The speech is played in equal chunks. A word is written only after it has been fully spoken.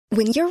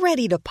When you're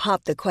ready to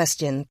pop the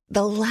question,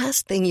 the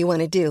last thing you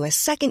want to do is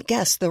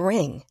second-guess the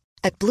ring.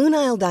 At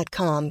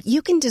BlueNile.com,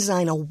 you can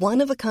design a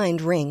one-of-a-kind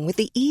ring with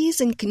the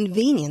ease and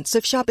convenience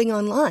of shopping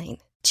online.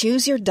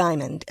 Choose your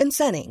diamond and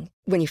setting.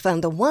 When you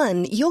find the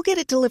one, you'll get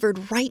it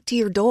delivered right to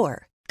your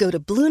door. Go to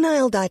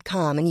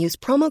BlueNile.com and use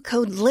promo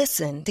code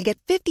LISTEN to get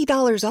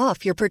 $50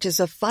 off your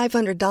purchase of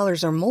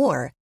 $500 or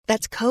more.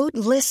 That's code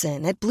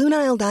LISTEN at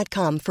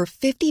BlueNile.com for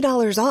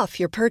 $50 off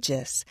your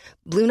purchase.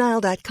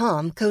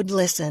 BlueNile.com, code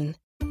LISTEN.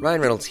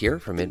 Ryan Reynolds here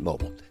from Mint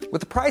Mobile. With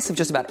the price of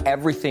just about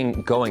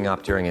everything going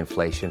up during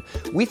inflation,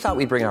 we thought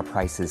we'd bring our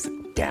prices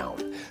down.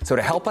 So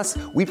to help us,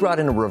 we brought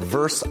in a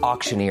reverse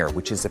auctioneer,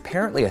 which is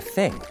apparently a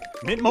thing.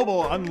 Mint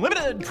Mobile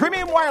Unlimited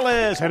Premium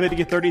Wireless. How to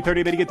get 30,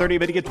 30, bit to get 30,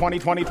 bit to get 20,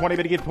 20, 20,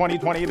 bit to get 20,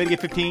 20, bit to get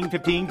 15,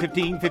 15,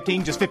 15,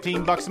 15, just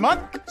 $15 a month?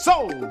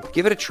 Sold!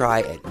 Give it a try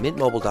at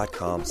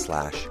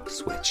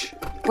mintmobile.com/switch.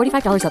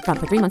 $45 up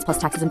front for 3 months plus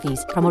taxes and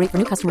fees. Promo rate for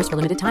new customers for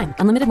limited time.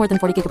 Unlimited more than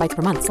 40 gigabytes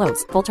per month.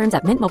 Slows full terms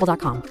at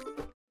mintmobile.com.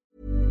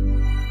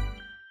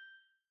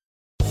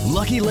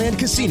 Lucky Land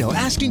Casino,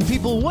 asking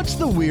people, what's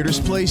the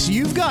weirdest place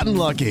you've gotten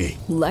lucky?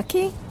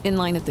 Lucky? In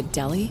line at the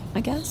deli, I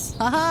guess?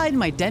 Aha, in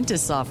my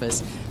dentist's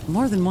office.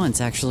 More than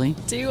once, actually.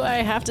 Do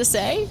I have to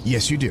say?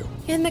 Yes, you do.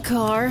 In the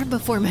car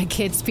before my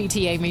kids'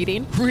 PTA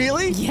meeting.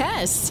 Really?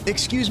 Yes.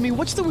 Excuse me,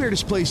 what's the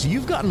weirdest place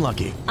you've gotten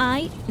lucky?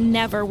 I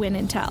never win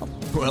and tell.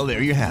 Well,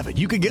 there you have it.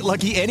 You can get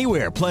lucky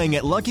anywhere, playing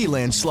at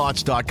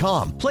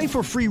LuckyLandSlots.com. Play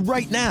for free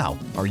right now.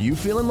 Are you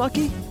feeling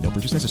lucky? No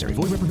purchase necessary.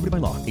 Void where prohibited by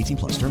law.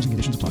 18+. Terms and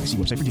conditions apply. See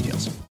website for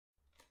details.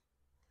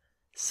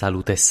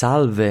 Salute e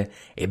salve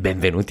e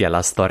benvenuti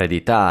alla Storia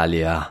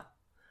d'Italia.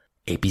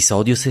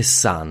 Episodio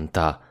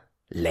 60.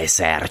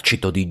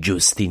 L'esercito di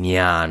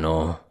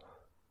Giustiniano.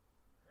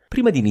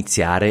 Prima di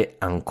iniziare,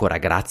 ancora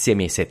grazie ai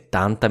miei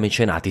 70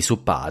 mecenati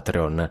su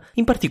Patreon,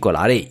 in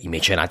particolare i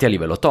mecenati a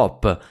livello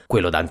top,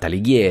 quello Dante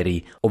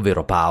Alighieri,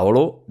 ovvero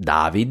Paolo,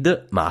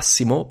 David,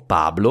 Massimo,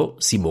 Pablo,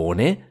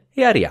 Simone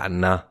e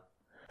Arianna.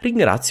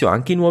 Ringrazio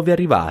anche i nuovi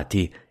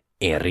arrivati,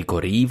 Enrico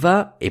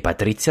Riva e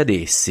Patrizia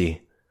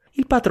Dessi.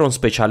 Il patron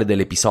speciale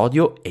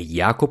dell'episodio è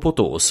Jacopo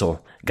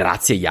Toso.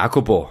 Grazie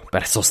Jacopo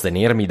per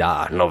sostenermi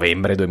da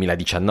novembre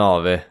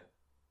 2019.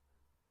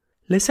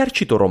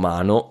 L'esercito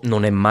romano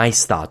non è mai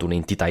stato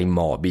un'entità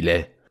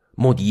immobile.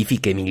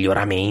 Modifiche,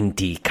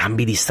 miglioramenti,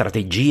 cambi di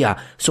strategia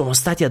sono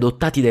stati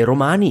adottati dai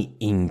romani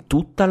in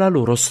tutta la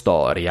loro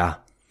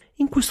storia.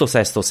 In questo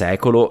VI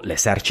secolo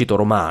l'esercito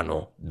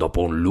romano,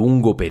 dopo un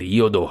lungo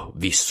periodo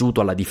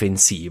vissuto alla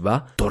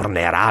difensiva,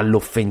 tornerà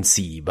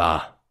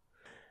all'offensiva.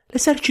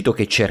 L'esercito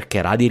che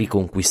cercherà di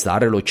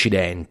riconquistare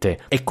l'Occidente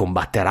e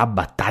combatterà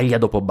battaglia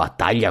dopo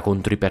battaglia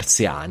contro i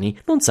persiani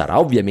non sarà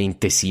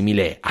ovviamente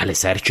simile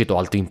all'esercito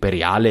alto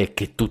imperiale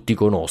che tutti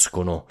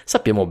conoscono.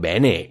 Sappiamo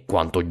bene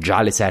quanto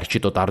già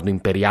l'esercito tardo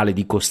imperiale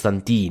di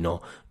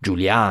Costantino,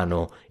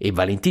 Giuliano e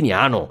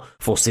Valentiniano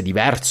fosse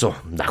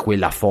diverso da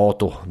quella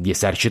foto di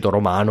esercito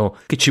romano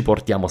che ci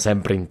portiamo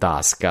sempre in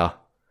tasca.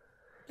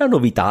 La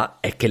novità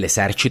è che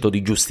l'esercito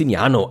di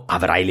Giustiniano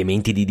avrà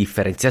elementi di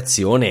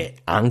differenziazione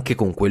anche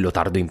con quello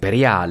tardo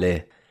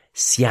imperiale.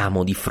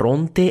 Siamo di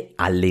fronte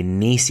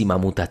all'ennesima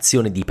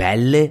mutazione di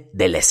pelle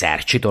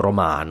dell'esercito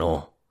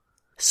romano.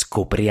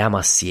 Scopriamo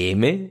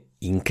assieme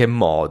in che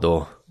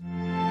modo.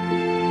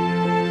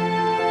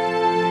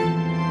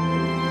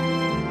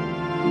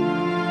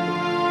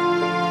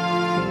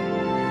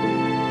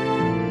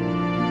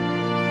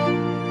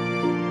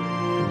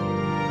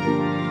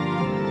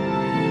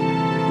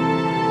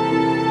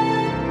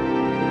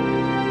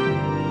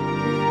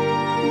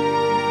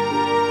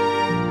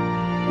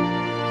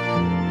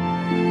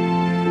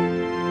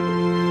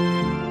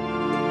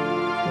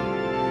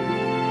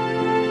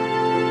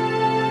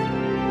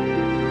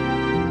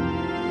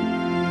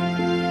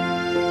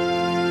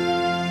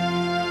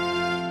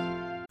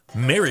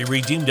 Mary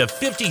redeemed a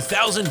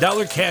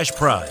 $50,000 cash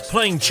prize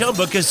playing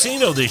Chumba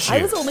Casino this year.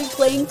 I was only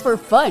playing for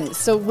fun,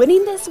 so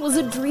winning this was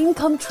a dream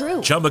come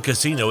true. Chumba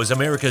Casino is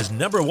America's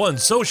 #1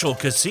 social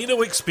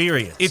casino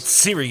experience. It's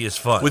serious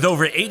fun. With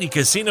over 80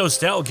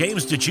 casino-style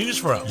games to choose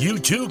from, you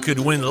too could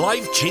win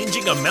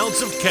life-changing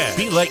amounts of cash.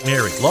 Be like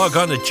Mary. Log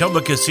on to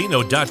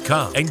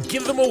ChumbaCasino.com and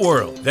give them a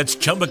whirl. That's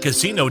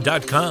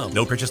ChumbaCasino.com.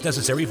 No purchase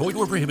necessary. Void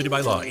where prohibited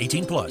by law.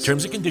 18+.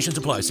 Terms and conditions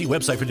apply. See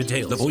website for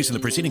details. The voice in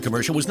the preceding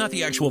commercial was not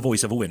the actual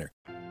voice of a winner.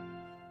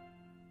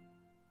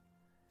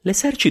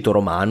 L'esercito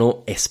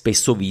romano è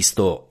spesso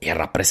visto e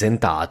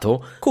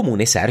rappresentato come un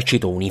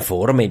esercito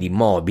uniforme ed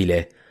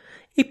immobile.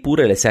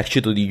 Eppure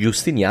l'esercito di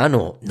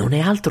Giustiniano non è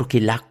altro che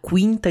la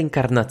quinta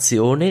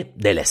incarnazione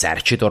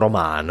dell'esercito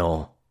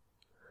romano.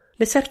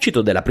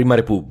 L'esercito della Prima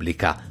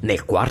Repubblica,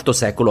 nel IV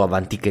secolo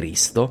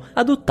a.C.,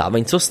 adottava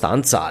in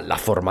sostanza la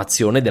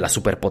formazione della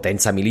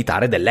superpotenza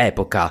militare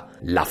dell'epoca,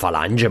 la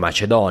Falange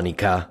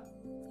Macedonica.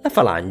 La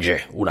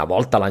Falange, una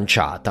volta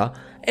lanciata,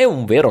 è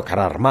un vero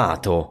carro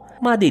armato,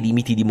 ma ha dei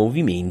limiti di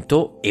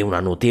movimento e una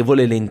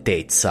notevole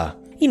lentezza.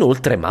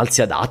 Inoltre mal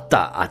si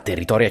adatta a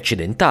territori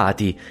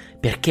accidentati,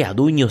 perché ad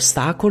ogni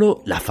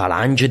ostacolo la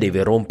Falange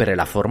deve rompere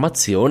la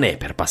formazione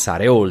per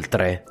passare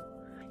oltre.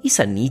 I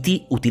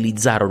Sanniti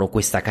utilizzarono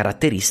questa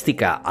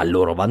caratteristica a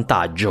loro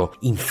vantaggio,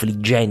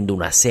 infliggendo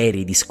una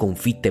serie di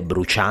sconfitte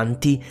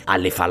brucianti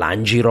alle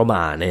falangi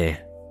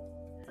romane.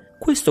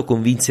 Questo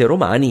convinse i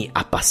Romani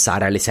a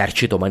passare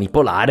all'esercito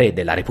manipolare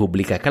della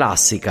Repubblica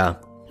Classica,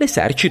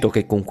 l'esercito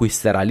che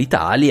conquisterà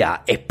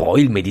l'Italia e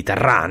poi il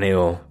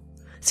Mediterraneo.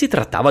 Si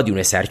trattava di un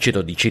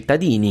esercito di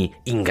cittadini,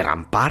 in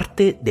gran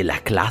parte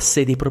della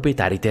classe dei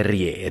proprietari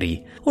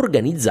terrieri,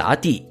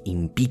 organizzati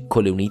in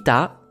piccole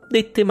unità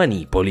dette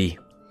manipoli.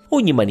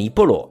 Ogni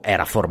manipolo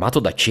era formato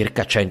da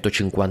circa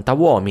 150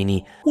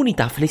 uomini,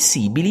 unità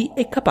flessibili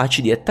e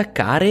capaci di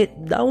attaccare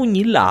da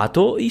ogni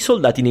lato i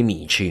soldati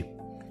nemici.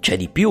 C'è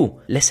di più,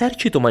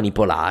 l'esercito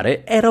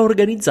manipolare era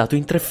organizzato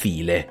in 3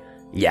 file,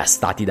 gli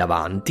astati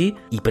davanti,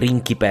 i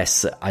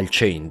principes al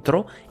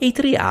centro e i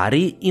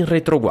triari in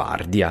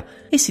retroguardia,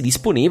 e si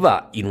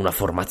disponeva in una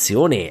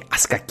formazione a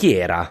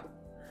scacchiera.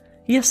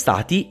 Gli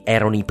astati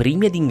erano i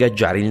primi ad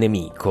ingaggiare il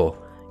nemico.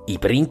 I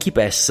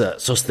principes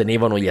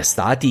sostenevano gli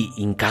astati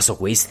in caso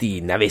questi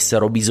ne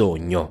avessero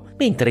bisogno,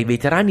 mentre i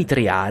veterani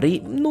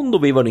triari non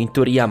dovevano in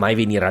teoria mai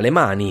venire alle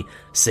mani,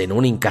 se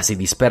non in casi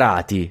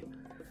disperati.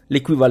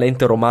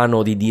 L'equivalente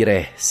romano di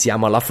dire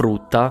siamo alla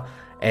frutta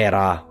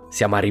era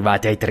siamo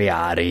arrivati ai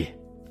triari.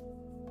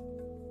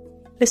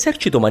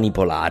 L'esercito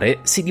manipolare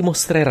si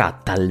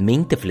dimostrerà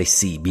talmente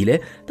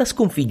flessibile da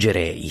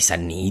sconfiggere i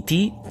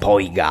Sanniti,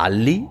 poi i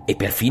Galli e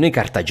perfino i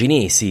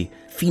Cartaginesi,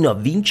 fino a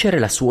vincere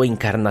la sua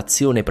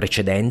incarnazione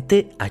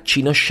precedente a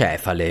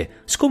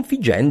Cinoscefale,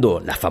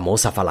 sconfiggendo la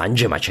famosa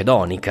falange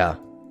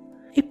macedonica.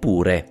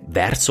 Eppure,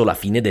 verso la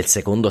fine del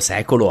secondo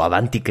secolo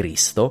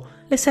a.C.,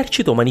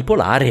 l'esercito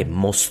manipolare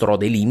mostrò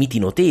dei limiti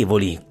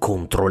notevoli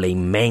contro le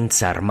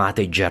immense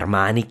armate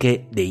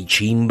germaniche dei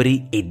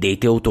Cimbri e dei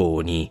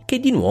Teutoni, che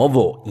di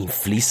nuovo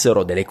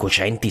inflissero delle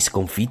cocenti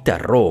sconfitte a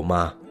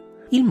Roma.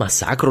 Il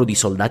massacro di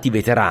soldati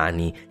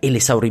veterani e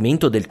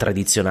l'esaurimento del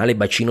tradizionale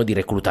bacino di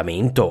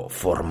reclutamento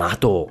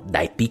formato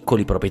dai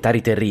piccoli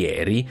proprietari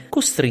terrieri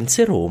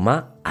costrinse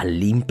Roma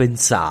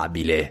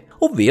all'impensabile,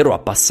 ovvero a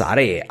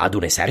passare ad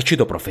un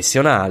esercito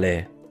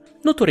professionale.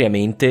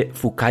 Notoriamente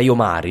fu Caio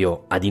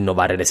Mario ad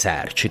innovare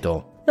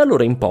l'esercito. Da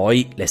allora in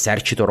poi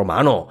l'esercito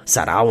romano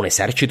sarà un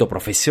esercito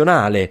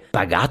professionale,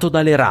 pagato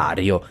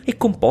dall'erario e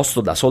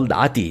composto da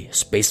soldati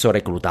spesso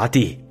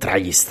reclutati tra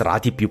gli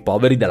strati più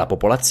poveri della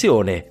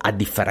popolazione, a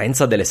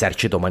differenza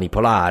dell'esercito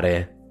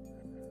manipolare.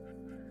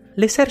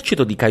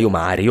 L'esercito di Caio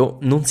Mario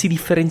non si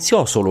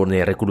differenziò solo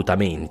nel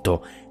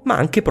reclutamento, ma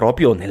anche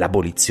proprio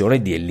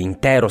nell'abolizione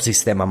dell'intero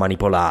sistema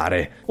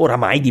manipolare,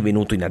 oramai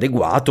divenuto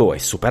inadeguato e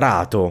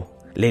superato.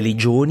 Le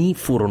legioni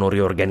furono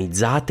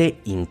riorganizzate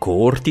in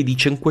coorti di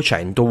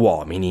 500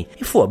 uomini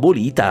e fu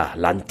abolita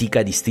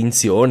l'antica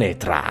distinzione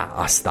tra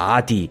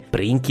astati,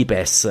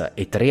 principes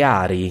e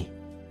triari.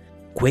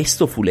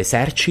 Questo fu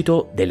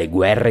l'esercito delle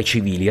guerre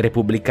civili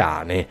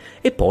repubblicane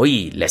e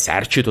poi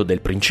l'esercito del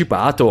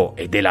Principato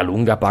e della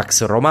lunga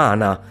Pax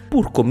Romana,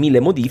 pur con 1000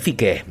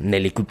 modifiche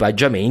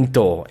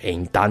nell'equipaggiamento e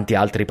in tanti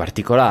altri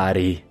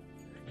particolari.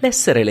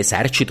 L'essere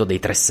l'esercito dei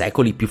 3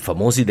 secoli più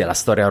famosi della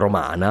storia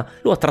romana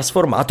lo ha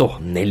trasformato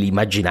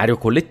nell'immaginario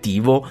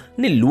collettivo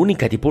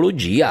nell'unica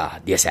tipologia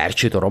di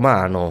esercito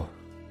romano.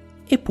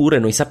 Eppure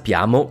noi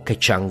sappiamo che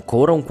c'è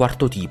ancora un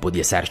quarto tipo di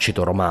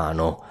esercito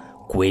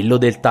romano, quello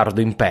del Tardo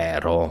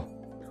Impero.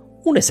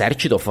 Un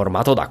esercito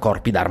formato da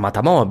corpi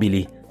d'armata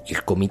mobili,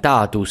 il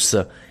Comitatus,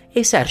 e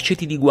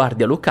eserciti di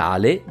guardia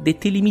locale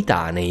detti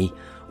limitanei,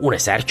 un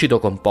esercito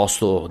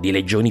composto di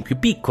legioni più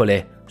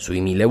piccole, sui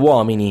 1000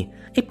 uomini,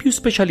 e più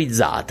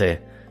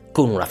specializzate,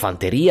 con una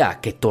fanteria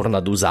che torna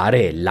ad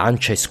usare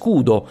lancia e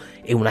scudo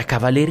e una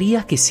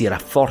cavalleria che si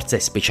rafforza e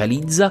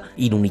specializza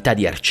in unità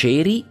di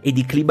arcieri e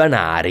di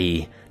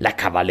clibanari, la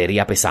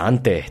cavalleria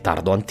pesante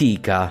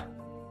tardo-antica.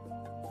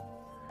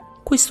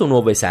 Questo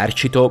nuovo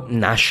esercito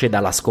nasce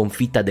dalla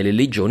sconfitta delle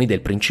legioni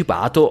del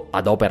Principato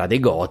ad opera dei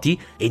Goti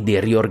e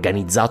del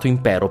riorganizzato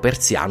impero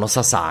persiano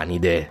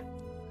sasanide.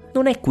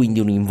 Non è quindi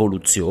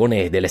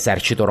un'involuzione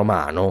dell'esercito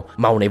romano,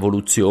 ma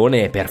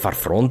un'evoluzione per far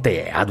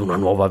fronte ad una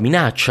nuova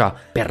minaccia,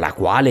 per la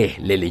quale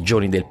le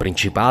legioni del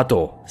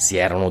Principato si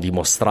erano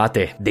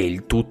dimostrate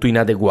del tutto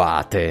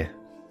inadeguate.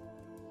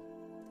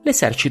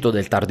 L'esercito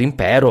del Tardo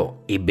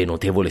Impero ebbe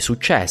notevole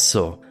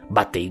successo.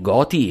 Batté i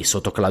Goti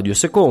sotto Claudio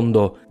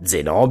II,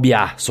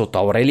 Zenobia sotto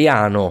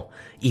Aureliano,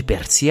 i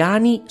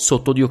persiani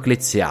sotto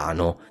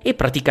Diocleziano e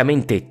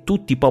praticamente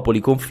tutti i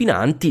popoli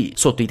confinanti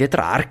sotto i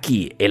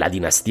Tetrarchi e la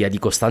dinastia di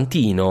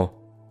Costantino.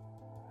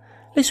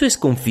 Le sue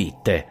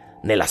sconfitte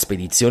nella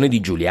spedizione di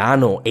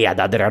Giuliano e ad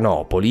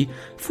Adrianopoli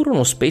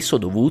furono spesso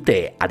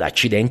dovute ad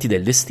accidenti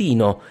del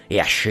destino e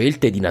a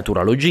scelte di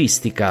natura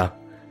logistica.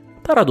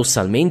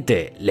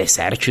 Paradossalmente,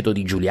 l'esercito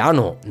di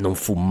Giuliano non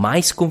fu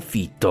mai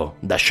sconfitto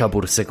da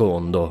Shapur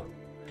II.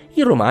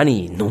 I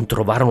romani non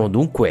trovarono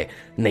dunque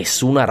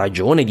nessuna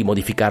ragione di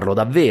modificarlo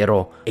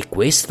davvero, e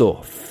questo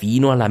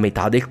fino alla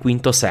metà del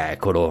V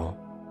secolo.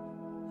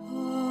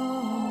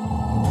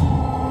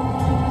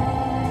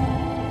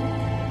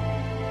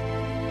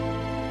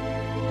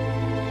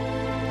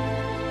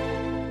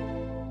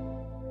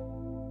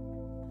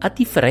 A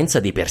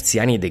differenza dei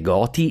Persiani e dei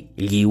Goti,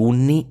 gli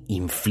Unni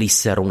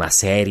inflissero una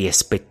serie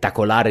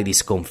spettacolare di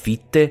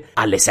sconfitte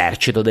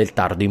all'esercito del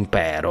Tardo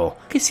Impero,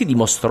 che si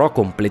dimostrò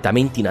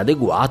completamente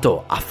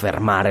inadeguato a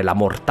fermare la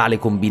mortale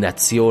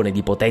combinazione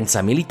di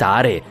potenza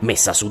militare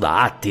messa su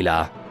da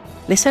Attila.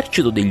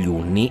 L'esercito degli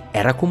Unni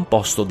era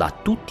composto da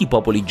tutti i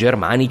popoli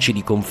germanici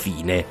di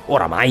confine,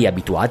 oramai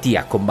abituati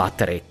a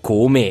combattere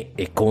come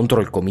e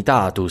contro il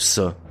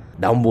Comitatus,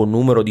 da un buon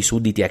numero di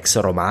sudditi ex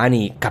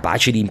romani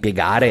capaci di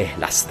impiegare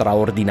la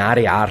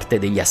straordinaria arte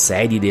degli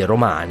assedi dei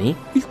romani,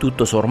 il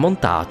tutto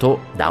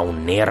sormontato da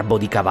un nervo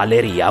di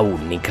cavalleria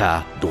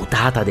unica,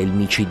 dotata del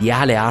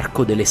micidiale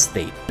arco delle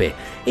steppe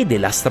e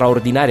della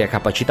straordinaria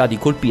capacità di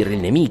colpire il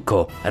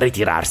nemico,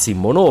 ritirarsi in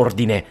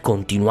monordine,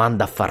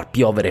 continuando a far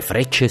piovere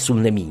frecce sul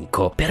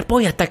nemico, per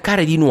poi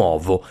attaccare di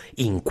nuovo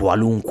in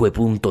qualunque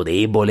punto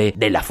debole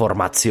della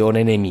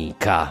formazione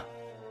nemica.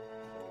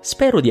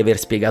 Spero di aver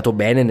spiegato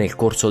bene nel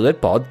corso del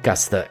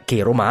podcast che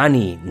i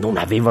romani non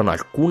avevano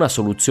alcuna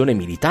soluzione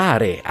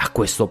militare a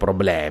questo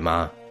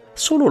problema.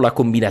 Solo la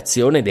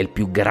combinazione del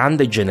più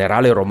grande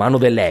generale romano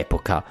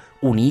dell'epoca,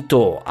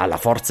 unito alla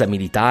forza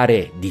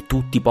militare di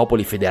tutti i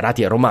popoli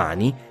federati ai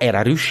romani,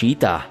 era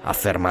riuscita a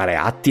fermare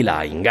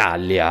Attila in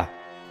Gallia.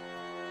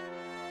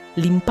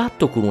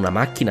 L'impatto con una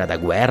macchina da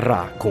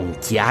guerra con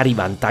chiari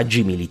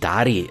vantaggi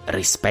militari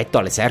rispetto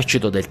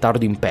all'esercito del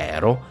Tardo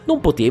Impero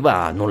non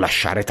poteva non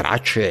lasciare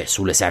tracce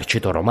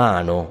sull'esercito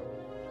romano.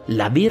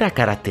 La vera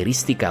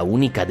caratteristica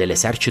unica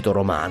dell'esercito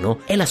romano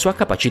è la sua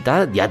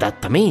capacità di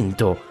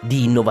adattamento,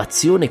 di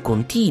innovazione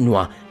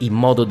continua, in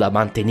modo da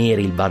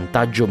mantenere il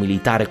vantaggio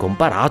militare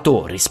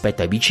comparato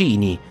rispetto ai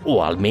vicini,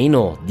 o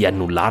almeno di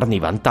annullarne i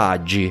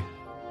vantaggi.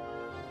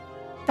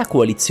 La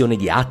coalizione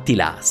di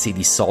Attila si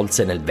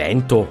dissolse nel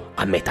vento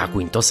a metà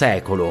V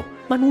secolo,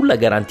 ma nulla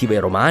garantiva ai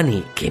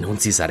romani che non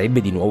si sarebbe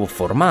di nuovo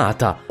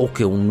formata o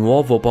che un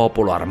nuovo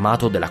popolo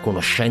armato della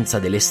conoscenza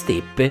delle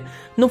steppe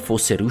non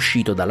fosse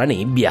riuscito dalla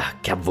nebbia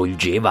che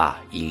avvolgeva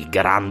il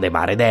grande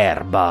mare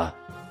d'erba.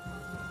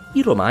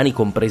 I romani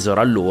compresero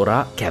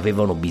allora che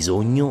avevano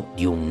bisogno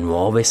di un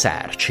nuovo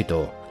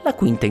esercito, la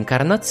quinta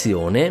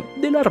incarnazione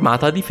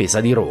dell'Armata a difesa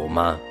di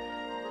Roma.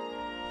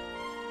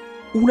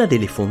 Una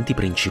delle fonti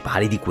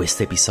principali di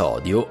questo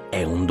episodio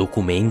è un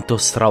documento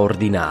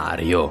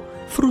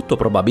straordinario, frutto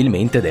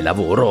probabilmente del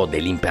lavoro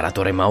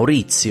dell'imperatore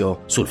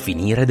Maurizio sul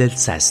finire del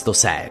VI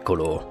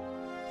secolo.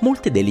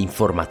 Molte delle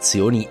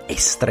informazioni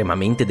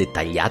estremamente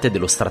dettagliate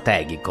dello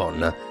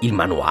Strategicon, il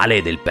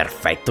manuale del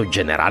perfetto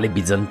generale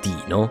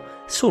bizantino,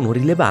 sono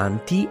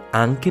rilevanti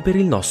anche per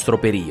il nostro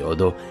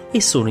periodo e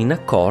sono in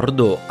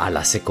accordo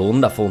alla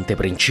seconda fonte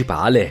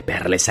principale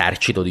per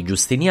l'esercito di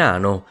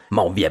Giustiniano,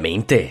 ma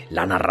ovviamente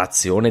la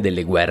narrazione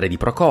delle guerre di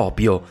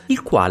Procopio,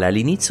 il quale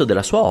all'inizio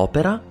della sua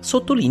opera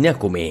sottolinea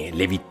come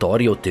le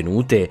vittorie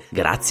ottenute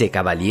grazie ai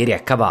cavalieri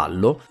a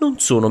cavallo non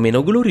sono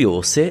meno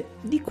gloriose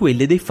di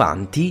quelle dei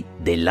fanti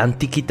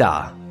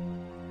dell'antichità.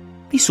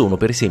 Vi sono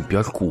per esempio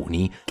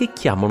alcuni che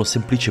chiamano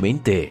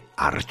semplicemente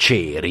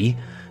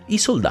arcieri i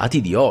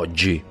soldati di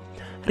oggi,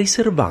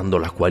 riservando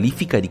la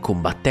qualifica di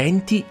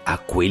combattenti a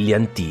quelli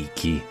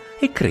antichi,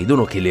 e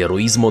credono che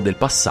l'eroismo del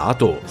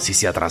passato si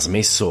sia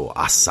trasmesso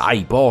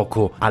assai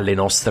poco alle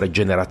nostre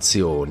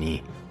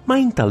generazioni, ma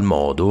in tal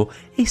modo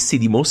essi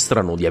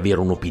dimostrano di avere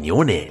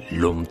un'opinione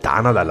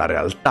lontana dalla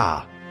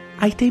realtà.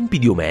 Ai tempi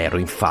di Omero,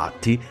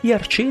 infatti, gli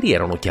arcieri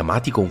erano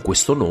chiamati con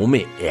questo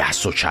nome e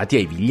associati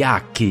ai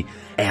vigliacchi,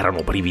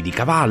 erano privi di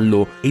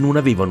cavallo e non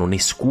avevano né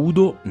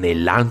scudo né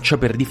lancia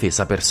per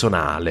difesa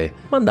personale,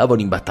 ma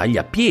andavano in battaglia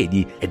a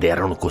piedi ed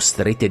erano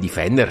costretti a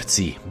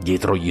difendersi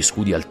dietro gli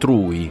scudi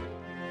altrui.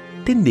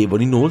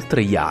 Tendevano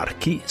inoltre gli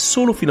archi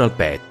solo fino al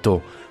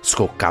petto,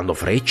 scoccando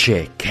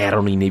frecce che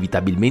erano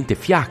inevitabilmente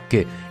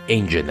fiacche e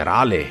in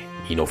generale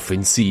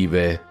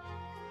inoffensive.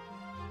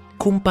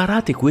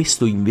 Comparate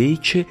questo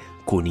invece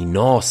con i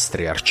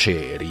nostri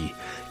arcieri,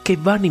 che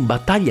vanno in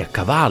battaglia a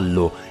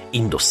cavallo,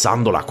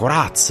 indossando la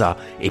corazza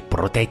e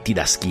protetti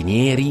da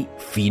schinieri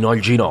fino al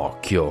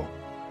ginocchio.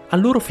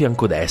 Al loro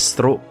fianco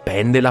destro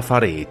pende la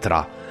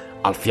faretra,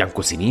 al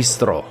fianco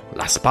sinistro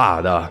la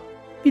spada.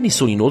 Ve ne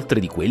sono inoltre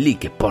di quelli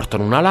che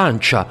portano una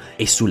lancia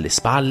e sulle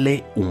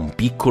spalle un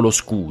piccolo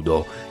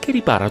scudo che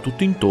ripara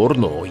tutto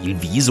intorno il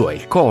viso e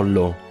il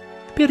collo.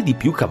 Per di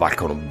più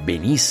cavalcano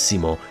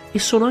benissimo e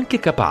sono anche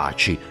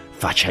capaci,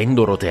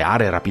 facendo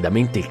roteare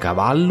rapidamente il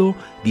cavallo,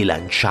 di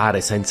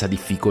lanciare senza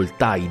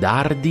difficoltà i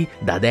dardi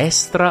da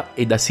destra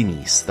e da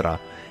sinistra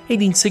e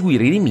di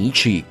inseguire i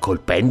nemici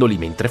colpendoli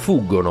mentre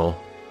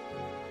fuggono.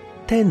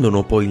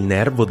 Tendono poi il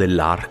nervo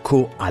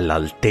dell'arco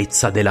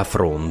all'altezza della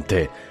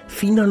fronte,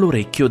 fino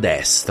all'orecchio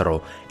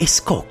destro, e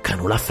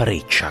scoccano la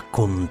freccia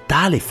con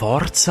tale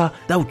forza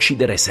da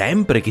uccidere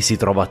sempre chi si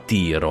trova a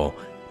tiro.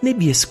 Né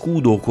vi è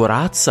scudo o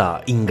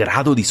corazza in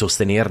grado di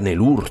sostenerne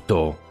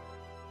l'urto.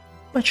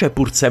 Ma c'è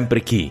pur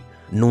sempre chi,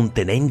 non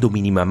tenendo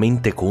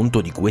minimamente conto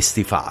di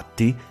questi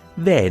fatti,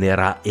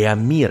 venera e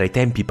ammira i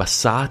tempi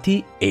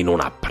passati e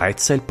non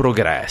apprezza il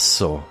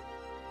progresso.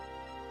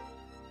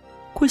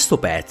 Questo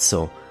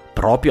pezzo,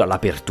 proprio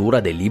all'apertura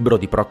del libro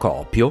di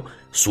Procopio,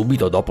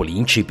 subito dopo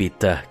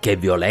l'incipit che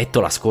vi ho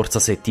letto la scorsa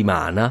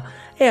settimana,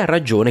 è a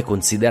ragione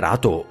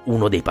considerato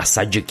uno dei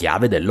passaggi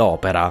chiave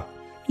dell'opera.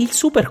 Il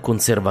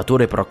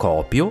superconservatore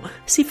Procopio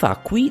si fa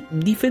qui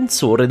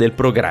difensore del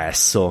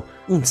progresso,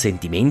 un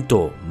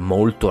sentimento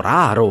molto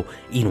raro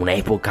in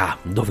un'epoca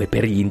dove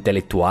per gli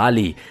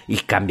intellettuali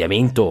il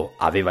cambiamento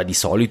aveva di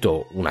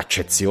solito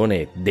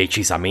un'accezione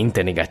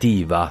decisamente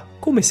negativa,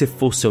 come se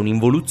fosse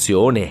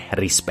un'involuzione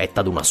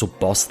rispetto ad una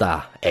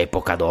supposta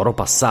epoca d'oro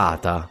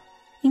passata.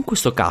 In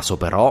questo caso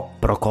però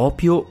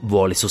Procopio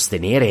vuole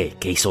sostenere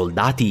che i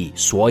soldati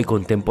suoi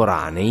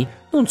contemporanei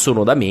non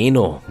sono da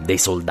meno dei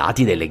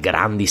soldati delle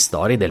grandi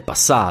storie del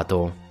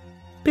passato.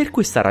 Per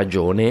questa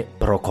ragione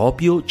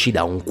Procopio ci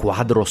dà un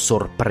quadro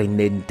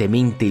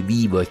sorprendentemente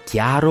vivo e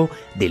chiaro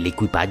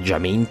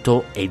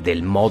dell'equipaggiamento e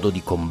del modo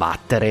di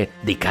combattere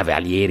dei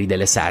cavalieri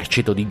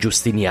dell'esercito di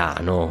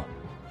Giustiniano.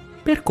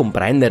 Per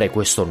comprendere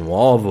questo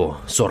nuovo,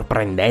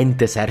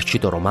 sorprendente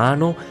esercito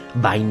romano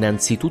va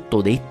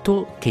innanzitutto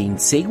detto che in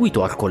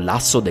seguito al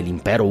collasso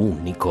dell'impero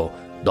unnico,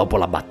 dopo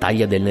la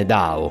battaglia del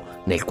Nedao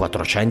nel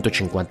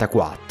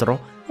 454,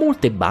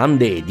 molte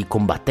bande di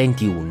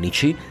combattenti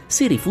unnici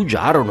si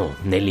rifugiarono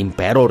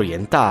nell'impero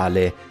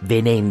orientale,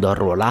 venendo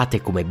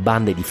arruolate come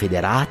bande di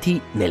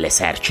federati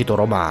nell'esercito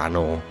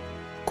romano.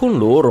 Con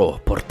loro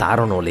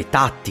portarono le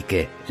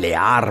tattiche, le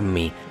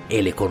armi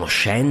e le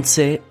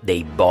conoscenze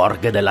dei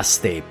Borg della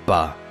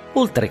steppa,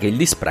 oltre che il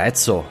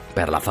disprezzo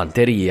per la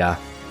fanteria.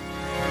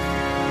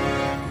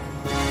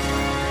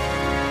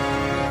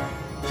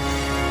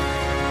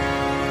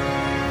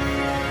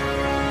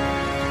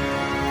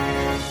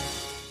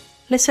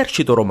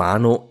 L'esercito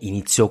romano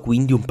iniziò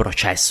quindi un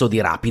processo di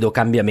rapido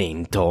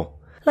cambiamento.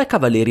 La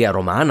cavalleria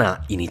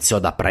romana iniziò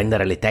ad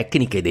apprendere le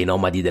tecniche dei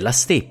nomadi della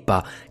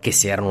steppa, che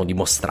si erano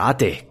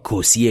dimostrate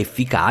così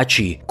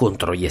efficaci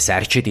contro gli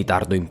eserciti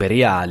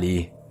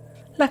tardo-imperiali.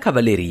 La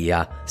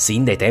cavalleria,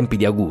 sin dai tempi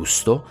di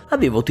Augusto,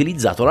 aveva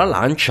utilizzato la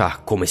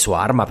lancia come sua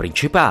arma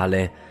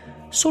principale.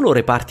 Solo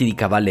reparti di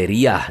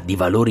cavalleria di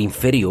valore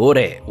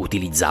inferiore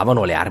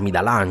utilizzavano le armi da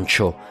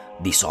lancio,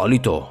 di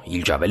solito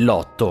il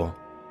giavellotto.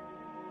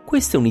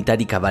 Queste unità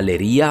di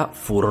cavalleria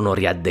furono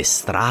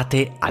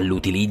riaddestrate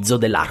all'utilizzo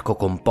dell'arco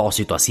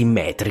composito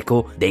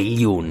asimmetrico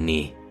degli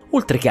Unni,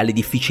 oltre che alle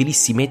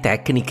difficilissime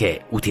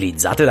tecniche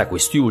utilizzate da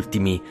questi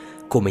ultimi,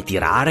 come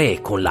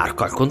tirare con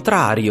l'arco al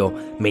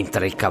contrario,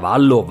 mentre il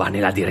cavallo va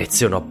nella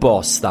direzione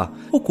opposta,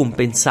 o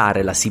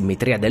compensare la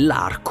simmetria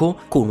dell'arco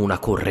con una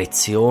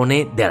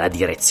correzione della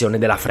direzione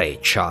della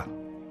freccia.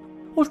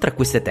 Oltre a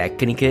queste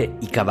tecniche,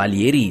 i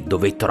cavalieri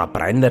dovettero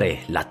apprendere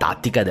la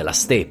tattica della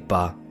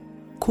steppa.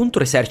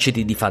 Contro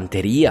eserciti di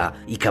fanteria,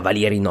 i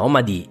cavalieri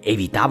nomadi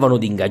evitavano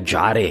di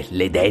ingaggiare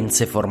le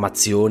dense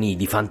formazioni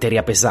di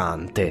fanteria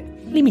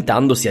pesante,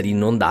 limitandosi ad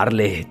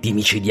inondarle di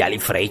micidiali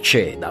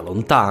frecce da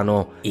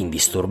lontano,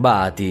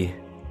 indisturbati.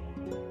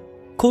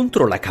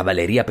 Contro la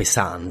cavalleria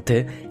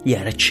pesante, gli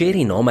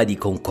arcieri nomadi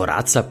con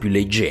corazza più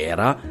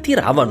leggera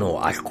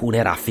tiravano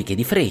alcune raffiche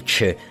di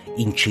frecce,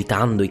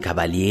 incitando i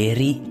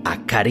cavalieri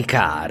a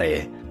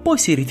caricare. Poi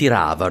si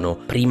ritiravano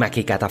prima che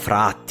i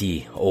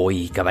catafratti o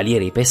i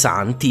cavalieri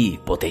pesanti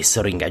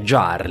potessero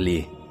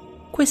ingaggiarli.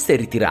 Queste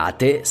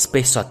ritirate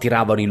spesso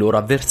attiravano i loro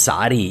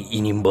avversari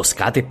in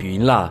imboscate più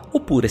in là,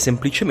 oppure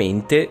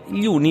semplicemente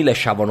gli Unni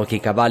lasciavano che i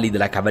cavalli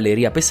della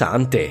cavalleria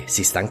pesante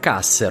si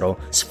stancassero,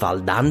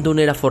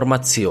 sfaldandone la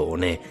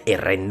formazione e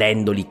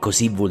rendendoli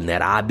così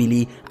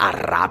vulnerabili a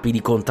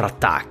rapidi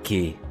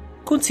contrattacchi.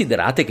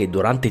 Considerate che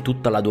durante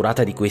tutta la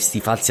durata di questi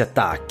falsi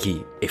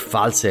attacchi e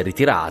false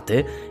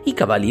ritirate, i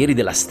cavalieri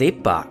della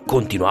steppa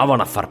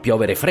continuavano a far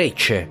piovere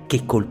frecce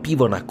che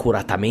colpivano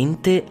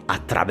accuratamente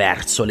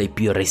attraverso le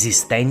più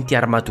resistenti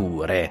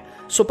armature,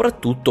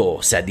 soprattutto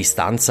se a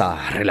distanza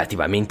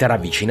relativamente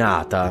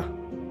ravvicinata.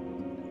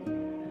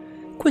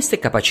 Queste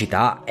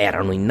capacità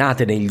erano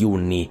innate negli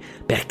Unni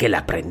perché le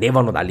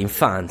apprendevano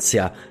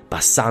dall'infanzia,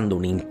 passando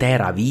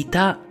un'intera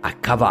vita a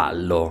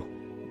cavallo.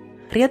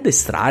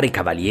 Riaddestrare i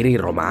cavalieri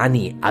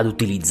romani ad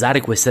utilizzare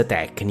queste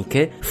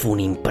tecniche fu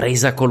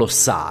un'impresa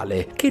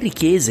colossale che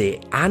richiese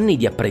anni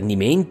di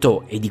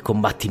apprendimento e di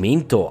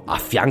combattimento a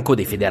fianco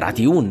dei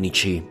federati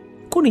unnici.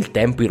 Con il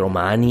tempo i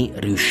romani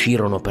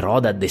riuscirono però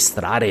ad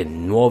addestrare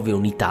nuove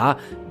unità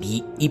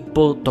di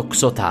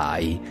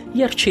ippotoxotai,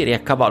 gli arcieri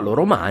a cavallo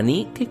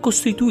romani che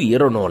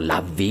costituirono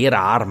la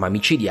vera arma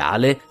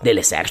micidiale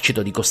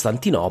dell'esercito di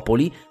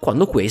Costantinopoli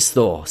quando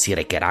questo si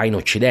recherà in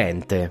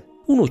Occidente.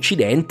 Un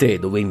Occidente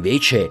dove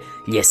invece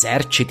gli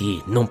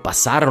eserciti non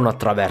passarono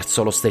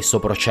attraverso lo stesso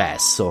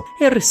processo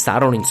e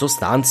restarono in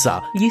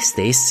sostanza gli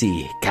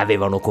stessi che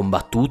avevano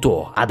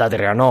combattuto ad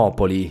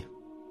Adrianopoli.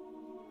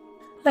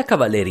 La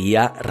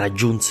cavalleria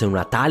raggiunse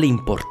una tale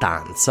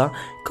importanza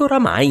che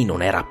oramai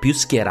non era più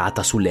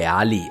schierata sulle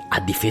ali a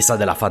difesa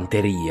della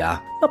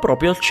fanteria, ma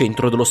proprio al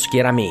centro dello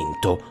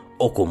schieramento,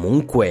 o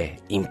comunque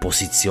in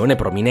posizione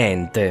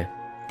prominente.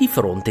 Di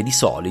fronte di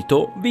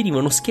solito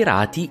venivano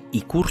schierati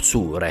i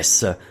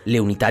cursures, le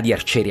unità di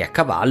arcieri a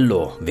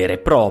cavallo vere e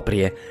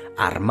proprie,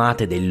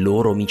 armate del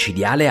loro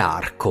micidiale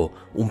arco,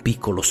 un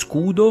piccolo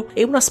scudo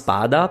e una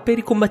spada per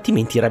i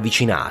combattimenti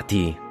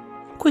ravvicinati.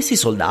 Questi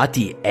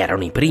soldati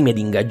erano i primi ad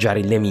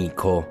ingaggiare il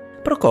nemico.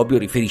 Procopio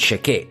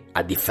riferisce che,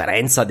 a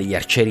differenza degli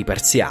arcieri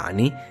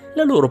persiani,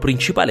 la loro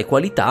principale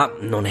qualità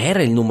non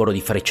era il numero di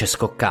frecce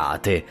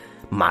scoccate,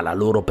 ma la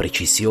loro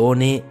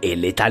precisione e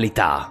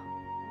letalità.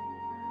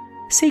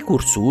 Se i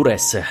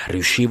cursures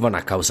riuscivano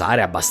a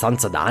causare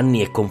abbastanza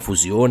danni e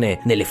confusione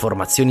nelle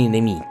formazioni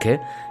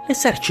nemiche,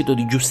 l'esercito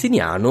di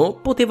Giustiniano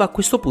poteva a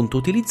questo punto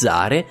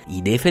utilizzare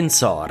i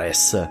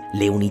defensores,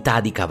 le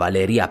unità di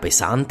cavalleria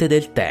pesante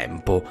del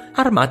tempo,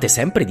 armate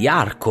sempre di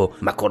arco,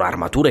 ma con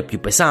armature più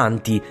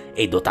pesanti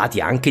e dotati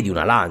anche di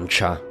una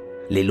lancia.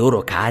 Le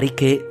loro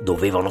cariche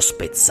dovevano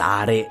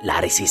spezzare la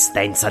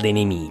resistenza dei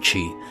nemici,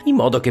 in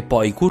modo che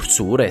poi i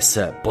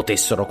cursures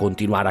potessero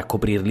continuare a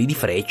coprirli di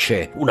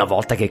frecce una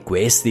volta che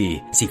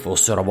questi si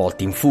fossero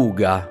volti in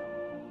fuga.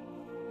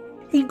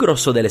 Il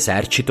grosso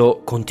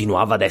dell'esercito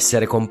continuava ad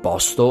essere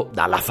composto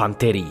dalla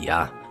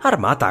fanteria,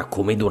 armata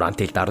come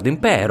durante il Tardo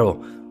Impero,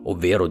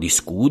 ovvero di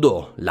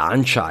scudo,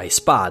 lancia e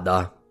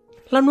spada.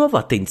 La nuova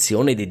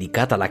attenzione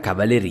dedicata alla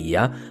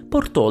cavalleria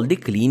portò al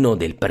declino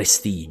del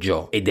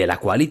prestigio e della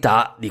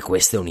qualità di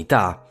queste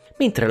unità,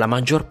 mentre la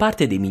maggior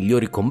parte dei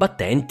migliori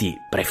combattenti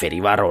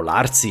preferiva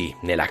arruolarsi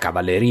nella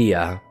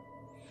cavalleria.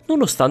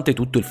 Nonostante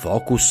tutto il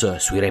focus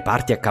sui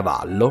reparti a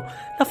cavallo,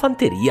 la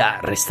fanteria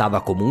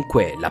restava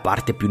comunque la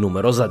parte più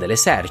numerosa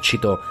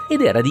dell'esercito ed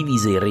era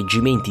divisa in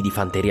reggimenti di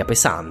fanteria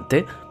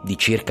pesante, di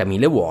circa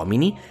 1000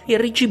 uomini, e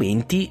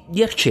reggimenti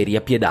di arcieri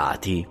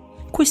appiedati.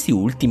 Questi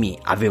ultimi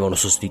avevano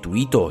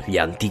sostituito gli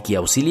antichi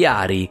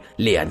ausiliari,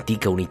 le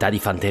antiche unità di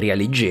fanteria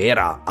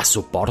leggera a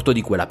supporto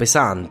di quella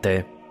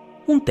pesante.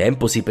 Un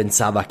tempo si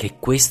pensava che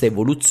questa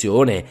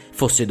evoluzione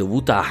fosse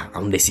dovuta a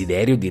un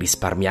desiderio di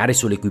risparmiare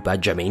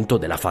sull'equipaggiamento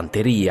della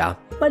fanteria,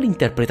 ma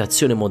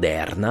l'interpretazione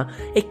moderna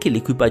è che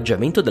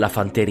l'equipaggiamento della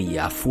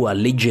fanteria fu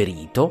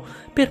alleggerito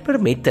per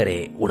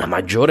permettere una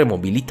maggiore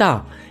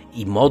mobilità,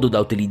 in modo da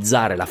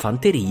utilizzare la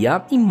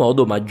fanteria in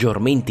modo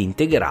maggiormente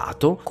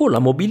integrato con la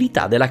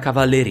mobilità della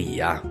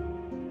cavalleria.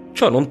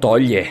 Ciò non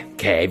toglie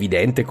che è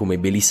evidente come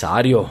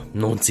Belisario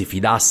non si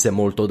fidasse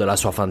molto della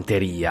sua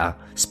fanteria,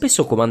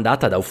 spesso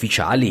comandata da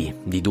ufficiali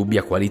di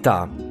dubbia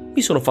qualità.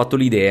 Mi sono fatto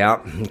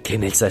l'idea che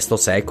nel VI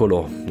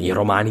secolo i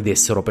romani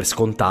dessero per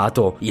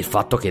scontato il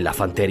fatto che la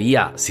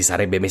fanteria si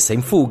sarebbe messa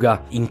in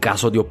fuga in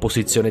caso di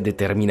opposizione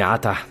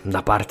determinata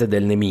da parte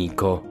del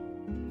nemico.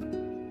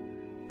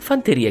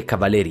 Fanteria e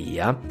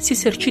cavalleria si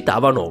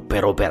esercitavano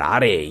per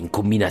operare in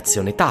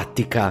combinazione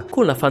tattica,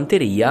 con la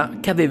fanteria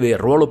che aveva il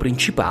ruolo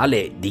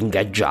principale di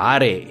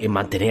ingaggiare e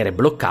mantenere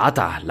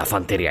bloccata la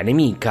fanteria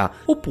nemica,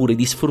 oppure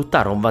di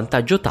sfruttare un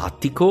vantaggio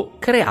tattico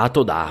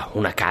creato da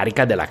una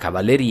carica della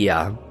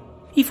cavalleria.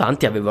 I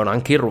fanti avevano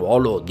anche il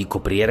ruolo di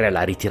coprire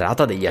la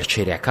ritirata degli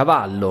arcieri a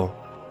cavallo.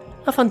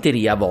 La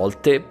fanteria a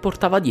volte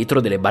portava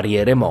dietro delle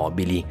barriere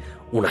mobili,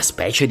 una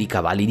specie di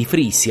cavalli di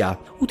Frisia,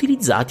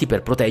 utilizzati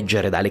per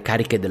proteggere dalle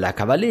cariche della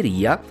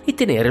cavalleria e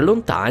tenere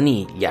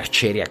lontani gli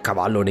arcieri a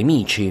cavallo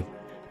nemici.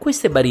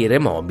 Queste barriere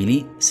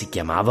mobili si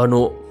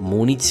chiamavano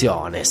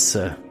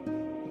munitiones.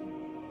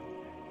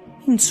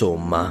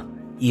 Insomma,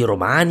 i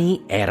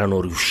romani erano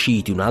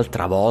riusciti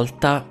un'altra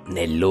volta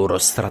nel loro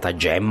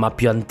stratagemma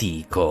più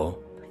antico: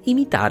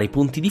 imitare i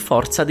punti di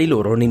forza dei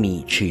loro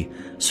nemici,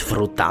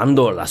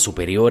 sfruttando la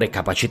superiore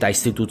capacità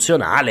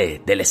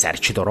istituzionale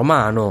dell'esercito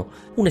romano,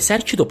 un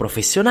esercito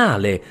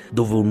professionale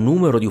dove un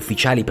numero di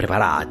ufficiali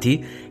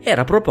preparati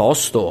era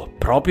proposto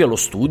proprio allo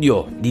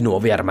studio di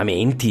nuovi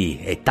armamenti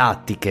e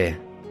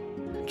tattiche.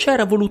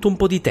 C'era voluto un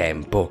po' di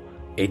tempo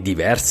e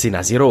diversi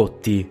nasi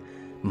rotti,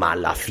 ma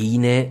alla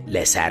fine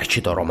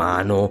l'esercito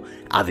romano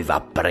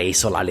aveva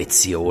preso la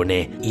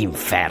lezione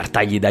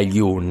infertagli dagli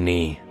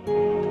Unni.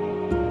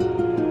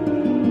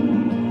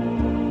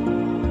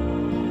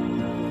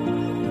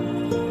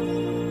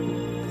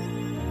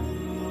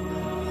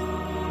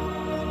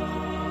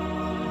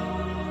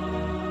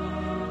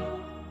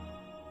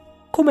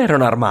 Come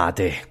erano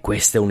armate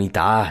queste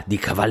unità di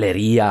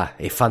cavalleria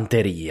e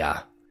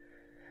fanteria?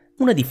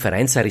 Una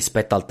differenza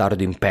rispetto al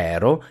Tardo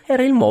Impero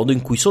era il modo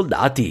in cui i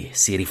soldati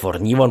si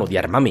rifornivano di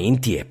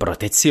armamenti e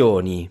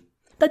protezioni.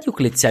 Da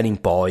Diocleziano in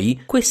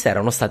poi, queste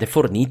erano state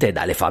fornite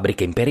dalle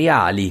fabbriche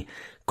imperiali,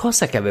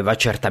 cosa che aveva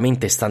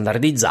certamente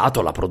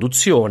standardizzato la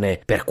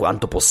produzione, per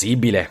quanto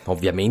possibile,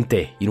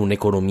 ovviamente, in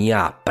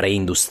un'economia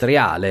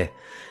preindustriale,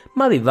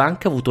 ma aveva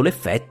anche avuto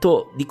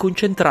l'effetto di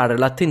concentrare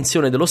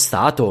l'attenzione dello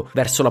Stato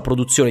verso la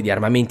produzione di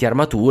armamenti e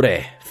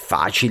armature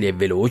facili e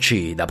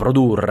veloci da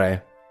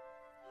produrre.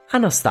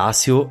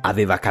 Anastasio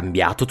aveva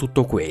cambiato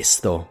tutto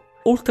questo.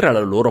 Oltre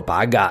alla loro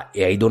paga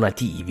e ai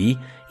donativi,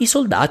 i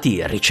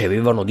soldati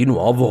ricevevano di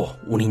nuovo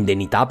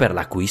un'indennità per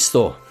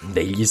l'acquisto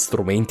degli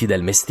strumenti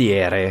del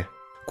mestiere.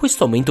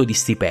 Questo aumento di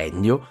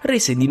stipendio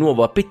rese di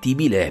nuovo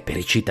appetibile per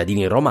i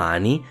cittadini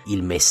romani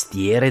il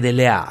mestiere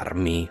delle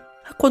armi.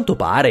 A quanto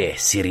pare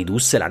si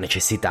ridusse la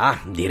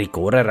necessità di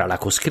ricorrere alla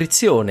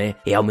coscrizione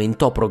e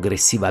aumentò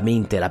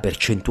progressivamente la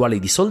percentuale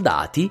di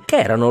soldati che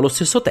erano allo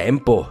stesso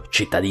tempo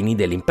cittadini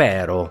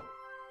dell'impero.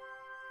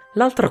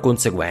 L'altra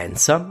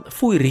conseguenza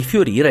fu il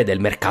rifiorire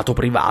del mercato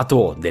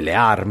privato delle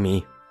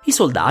armi. I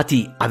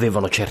soldati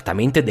avevano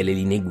certamente delle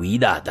linee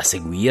guida da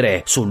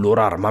seguire sul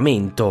loro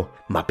armamento,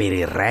 ma per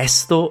il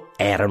resto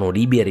erano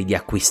liberi di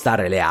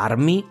acquistare le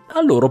armi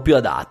a loro più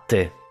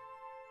adatte.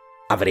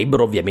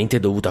 Avrebbero ovviamente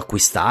dovuto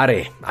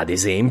acquistare, ad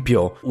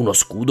esempio, uno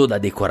scudo da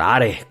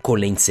decorare con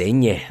le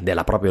insegne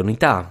della propria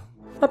unità,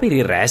 ma per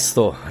il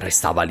resto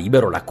restava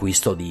libero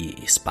l'acquisto di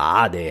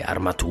spade,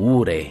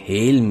 armature,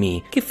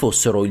 elmi che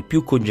fossero il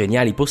più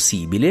congeniali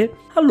possibile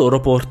al loro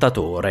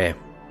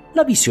portatore.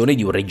 La visione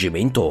di un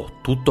reggimento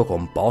tutto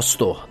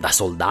composto da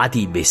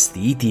soldati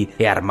vestiti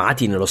e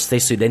armati nello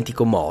stesso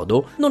identico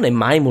modo non è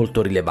mai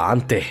molto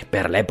rilevante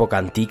per l'epoca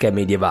antica e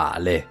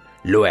medievale.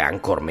 Lo è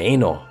ancor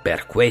meno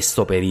per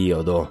questo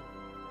periodo.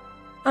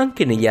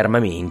 Anche negli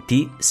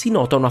armamenti si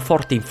nota una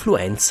forte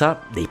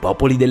influenza dei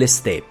popoli delle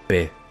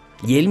steppe.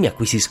 Gli elmi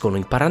acquisiscono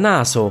il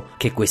paranaso,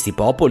 che questi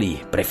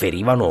popoli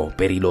preferivano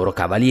per i loro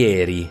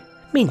cavalieri,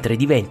 mentre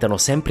diventano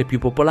sempre più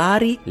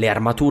popolari le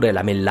armature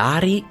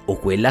lamellari o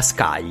quelle a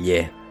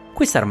scaglie.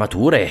 Queste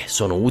armature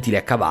sono utili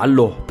a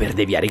cavallo per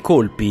deviare i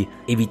colpi,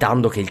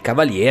 evitando che il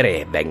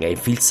cavaliere venga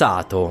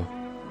infilzato.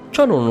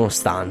 Ciò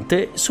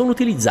nonostante, sono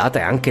utilizzate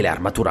anche le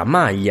armature a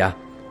maglia,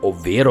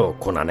 ovvero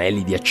con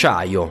anelli di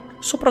acciaio,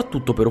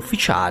 soprattutto per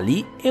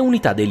ufficiali e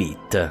unità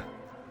d'élite.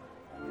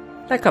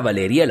 La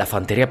cavalleria e la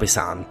fanteria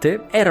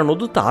pesante erano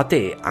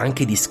dotate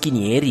anche di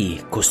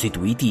schinieri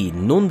costituiti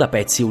non da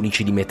pezzi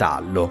unici di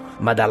metallo,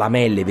 ma da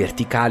lamelle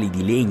verticali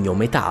di legno o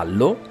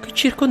metallo che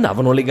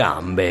circondavano le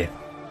gambe.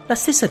 La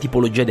stessa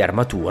tipologia di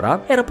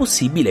armatura era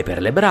possibile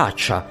per le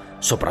braccia,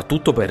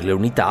 soprattutto per le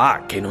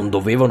unità che non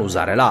dovevano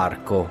usare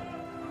l'arco.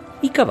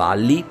 I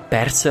cavalli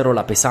persero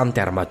la pesante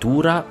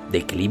armatura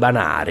dei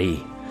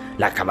clibanari,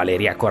 la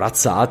cavalleria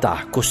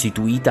corazzata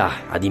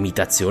costituita ad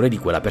imitazione di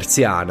quella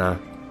persiana.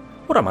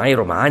 Oramai i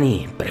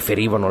romani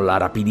preferivano la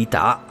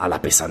rapidità alla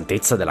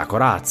pesantezza della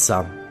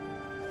corazza.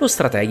 Lo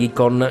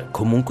Strategicon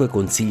comunque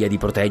consiglia di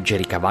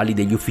proteggere i cavalli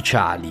degli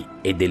ufficiali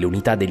e delle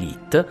unità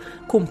d'élite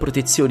con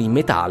protezioni in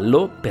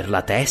metallo per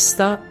la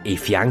testa e i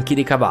fianchi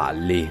dei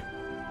cavalli.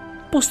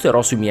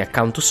 Posterò sui miei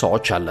account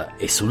social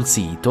e sul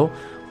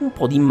sito un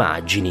po' di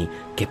immagini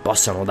che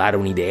possano dare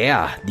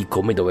un'idea di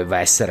come doveva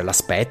essere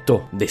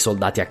l'aspetto dei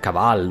soldati a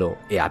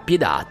cavallo e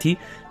appiedati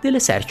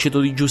dell'esercito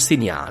di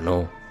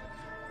Giustiniano.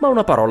 Ma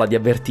una parola di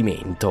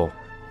avvertimento: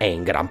 è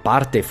in gran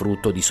parte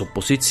frutto di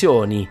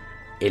supposizioni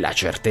e la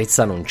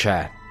certezza non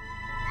c'è.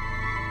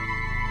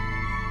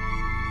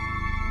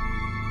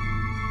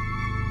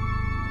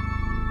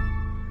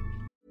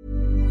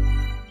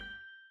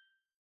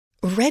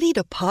 Ready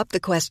to pop the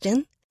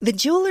question? The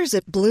jewelers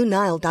at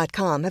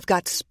BlueNile.com have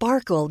got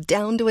sparkle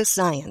down to a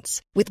science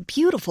with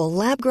beautiful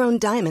lab-grown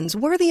diamonds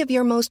worthy of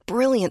your most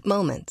brilliant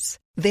moments.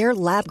 Their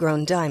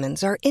lab-grown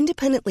diamonds are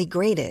independently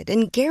graded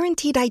and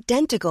guaranteed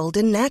identical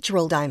to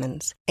natural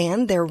diamonds,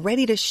 and they're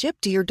ready to ship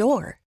to your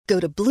door. Go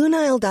to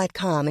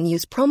BlueNile.com and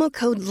use promo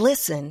code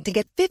LISTEN to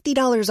get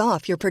 $50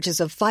 off your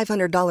purchase of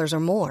 $500 or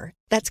more.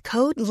 That's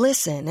code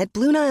LISTEN at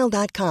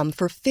BlueNile.com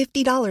for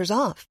 $50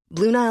 off.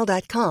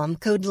 BlueNile.com,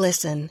 code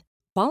LISTEN.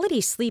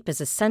 Quality sleep is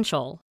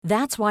essential.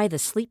 That's why the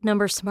Sleep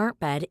Number Smart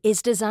Bed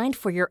is designed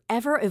for your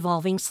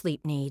ever-evolving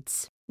sleep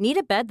needs. Need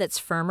a bed that's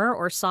firmer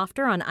or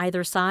softer on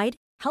either side?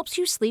 Helps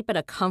you sleep at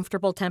a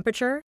comfortable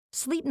temperature?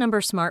 Sleep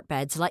Number Smart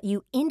Beds let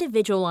you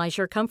individualize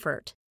your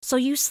comfort, so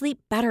you sleep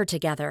better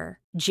together.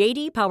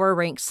 J.D. Power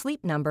ranks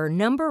Sleep Number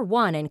number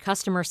 1 in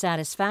customer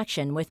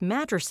satisfaction with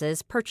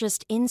mattresses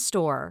purchased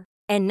in-store.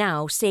 And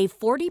now, save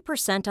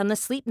 40% on the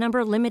Sleep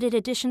Number Limited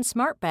Edition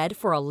Smart Bed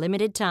for a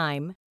limited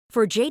time.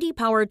 For J.D.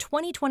 Power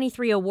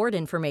 2023 award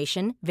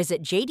information,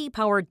 visit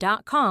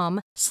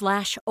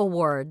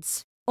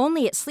jdpower.com/awards.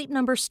 Only at Sleep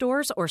Number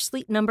stores or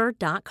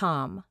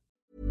sleepnumber.com.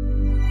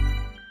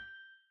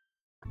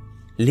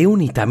 Le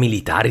unità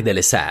militari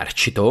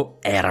dell'esercito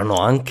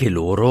erano anche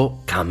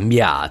loro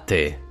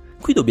cambiate.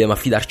 Qui dobbiamo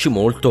affidarci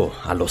molto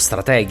allo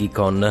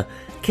Strategicon,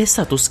 che è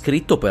stato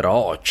scritto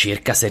però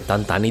circa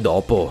 70 anni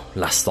dopo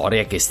la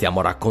storia che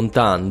stiamo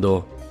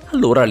raccontando.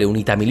 Allora le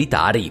unità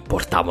militari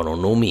portavano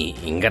nomi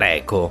in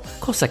greco,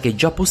 cosa che è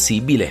già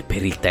possibile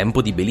per il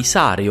tempo di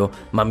Belisario,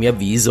 ma a mio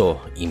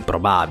avviso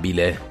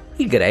improbabile.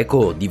 Il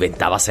greco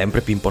diventava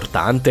sempre più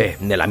importante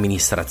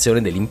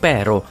nell'amministrazione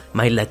dell'impero,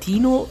 ma il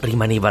latino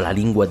rimaneva la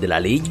lingua della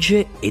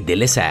legge e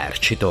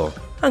dell'esercito,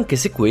 anche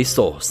se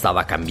questo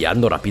stava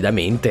cambiando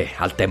rapidamente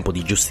al tempo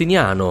di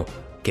Giustiniano,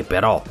 che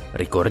però,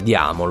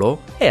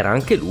 ricordiamolo, era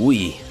anche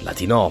lui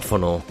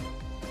latinofono.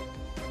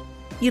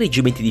 I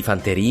reggimenti di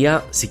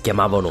fanteria si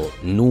chiamavano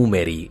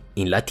numeri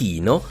in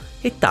latino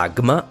e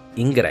tagma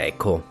in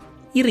greco.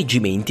 I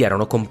reggimenti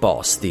erano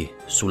composti,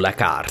 sulla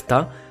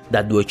carta,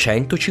 da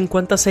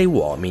 256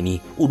 uomini,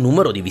 un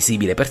numero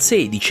divisibile per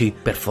 16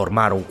 per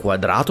formare un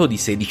quadrato di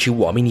 16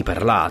 uomini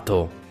per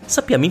lato.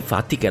 Sappiamo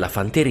infatti che la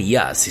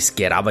fanteria si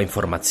schierava in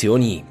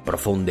formazioni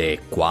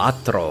profonde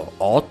 4,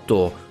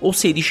 8 o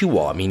 16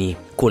 uomini,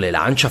 con le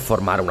lance a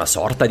formare una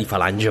sorta di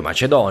falange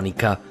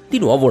macedonica, di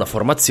nuovo una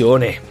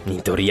formazione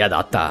in teoria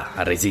adatta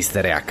a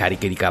resistere a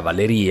cariche di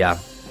cavalleria.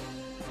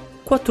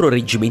 4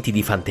 reggimenti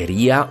di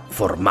fanteria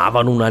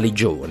formavano una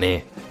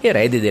legione,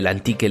 erede delle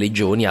antiche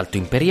legioni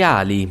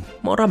altoimperiali,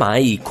 ma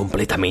oramai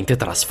completamente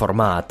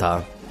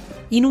trasformata.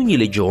 In ogni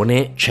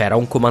legione c'era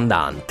un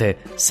comandante,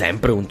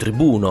 sempre un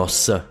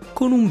tribunos,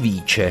 con un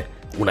vice,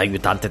 un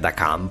aiutante da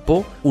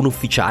campo, un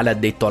ufficiale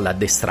addetto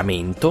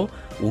all'addestramento,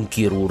 un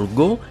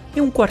chirurgo e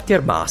un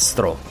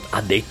quartiermastro,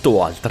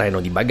 addetto al treno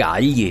di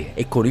bagagli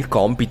e con il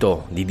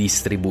compito di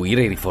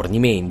distribuire i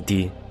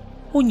rifornimenti.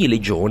 Ogni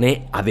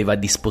legione aveva a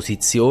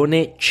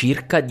disposizione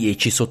circa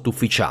 10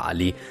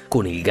 sottufficiali,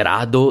 con il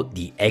grado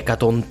di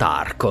Hecaton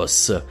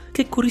Tarchos,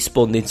 che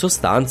corrisponde in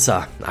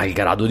sostanza al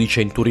grado di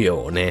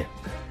centurione.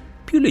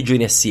 Più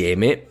legioni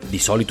assieme, di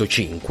solito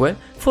 5,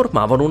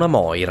 formavano una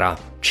moira,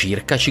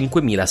 circa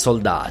 5.000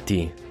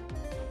 soldati.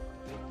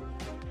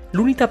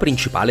 L'unità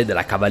principale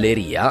della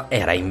cavalleria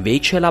era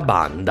invece la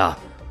banda,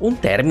 un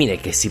termine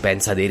che si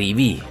pensa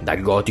derivi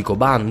dal gotico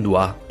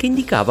bandua, che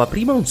indicava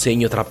prima un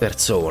segno tra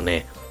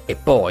persone e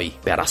poi,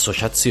 per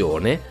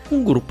associazione,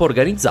 un gruppo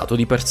organizzato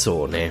di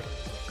persone.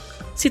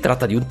 Si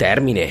tratta di un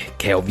termine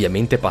che è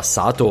ovviamente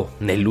passato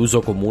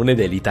nell'uso comune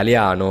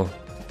dell'italiano.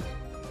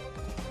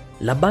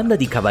 La banda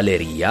di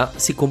cavalleria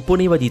si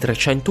componeva di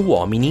 300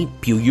 uomini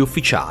più gli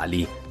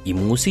ufficiali, i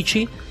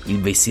musici,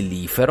 il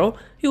vessillifero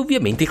e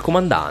ovviamente il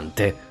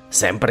comandante,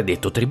 sempre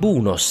detto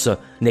tribunos,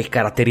 nel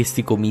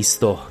caratteristico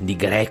misto di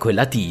greco e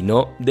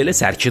latino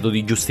dell'esercito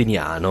di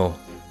Giustiniano.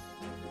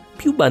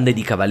 Più bande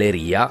di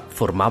cavalleria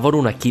formavano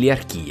una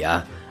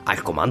chiliarchia,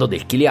 al comando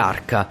del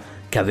chiliarca,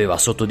 che aveva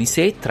sotto di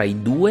sé tra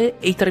i 2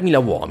 e i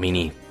 3.000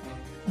 uomini.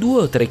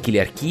 2 o 3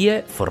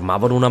 chiliarchie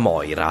formavano una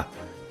moira,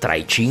 tra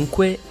i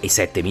 5 e i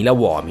 7.000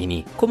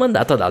 uomini,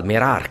 comandata dal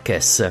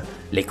merarches,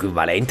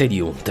 l'equivalente di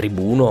un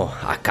tribuno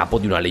a capo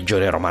di una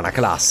legione romana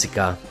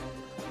classica.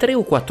 3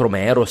 o 4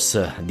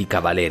 meros di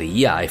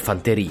cavalleria e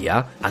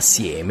fanteria,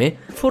 assieme,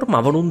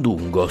 formavano un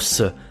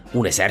dungos,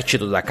 un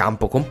esercito da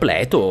campo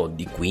completo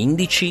di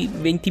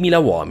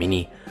 15-20.000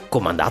 uomini,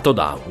 comandato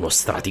da uno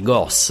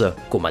stratigos,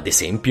 come ad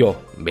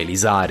esempio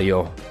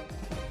Belisario.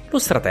 Lo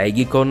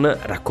Strategicon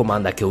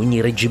raccomanda che ogni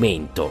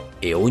reggimento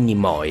e ogni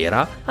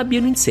moira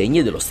abbiano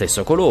insegne dello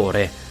stesso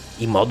colore,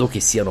 in modo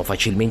che siano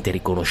facilmente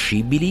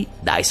riconoscibili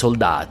dai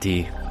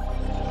soldati.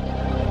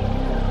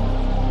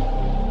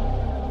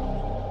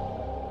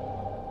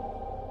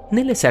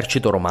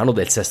 Nell'esercito romano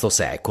del VI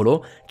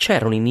secolo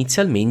c'erano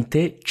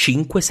inizialmente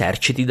 5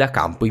 eserciti da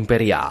campo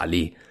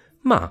imperiali,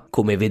 ma,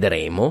 come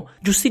vedremo,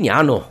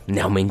 Giustiniano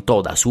ne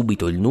aumentò da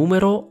subito il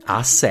numero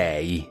a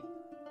 6.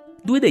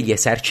 2 degli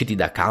eserciti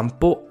da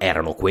campo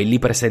erano quelli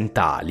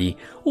presentali,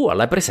 o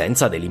alla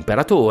presenza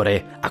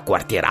dell'imperatore,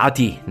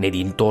 acquartierati nei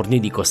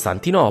dintorni di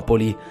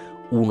Costantinopoli,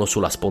 uno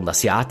sulla sponda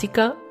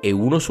asiatica e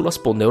uno sulla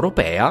sponda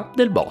europea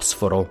del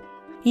Bosforo.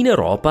 In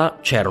Europa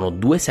c'erano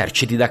 2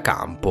 eserciti da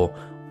campo,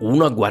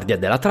 uno a guardia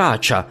della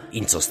Tracia,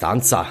 in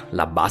sostanza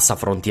la bassa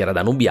frontiera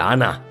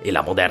danubiana e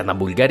la moderna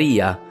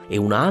Bulgaria, e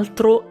un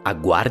altro a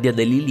guardia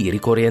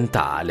dell'Illirico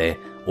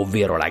orientale,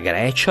 ovvero la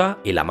Grecia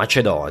e la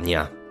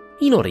Macedonia.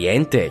 In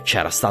Oriente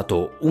c'era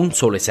stato un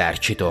solo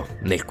esercito,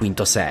 nel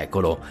V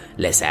secolo,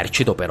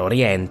 l'esercito per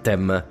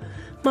Orientem,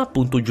 ma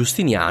appunto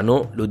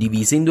Giustiniano lo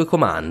divise in 2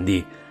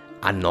 comandi.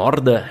 A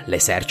nord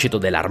l'esercito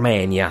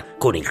dell'Armenia,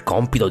 con il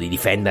compito di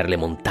difendere le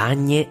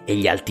montagne e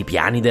gli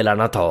altipiani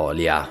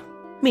dell'Anatolia,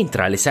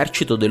 mentre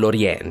all'esercito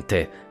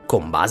dell'Oriente,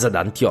 con base ad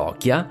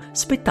Antiochia,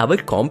 spettava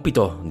il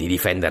compito di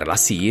difendere la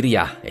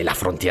Siria e la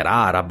frontiera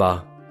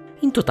araba.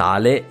 In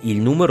totale, il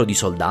numero di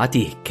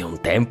soldati, che un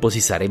tempo si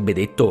sarebbe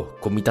detto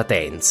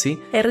comitatensi,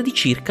 era di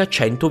circa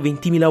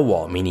 120.000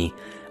 uomini,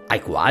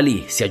 ai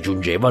quali si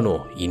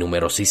aggiungevano i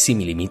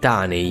numerosissimi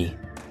limitanei.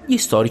 Gli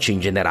storici in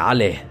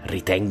generale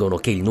ritengono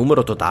che il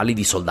numero totale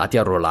di soldati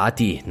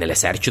arruolati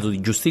nell'esercito di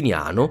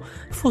Giustiniano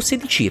fosse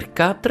di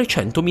circa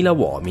 300.000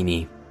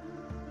 uomini.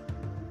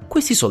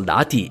 Questi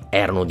soldati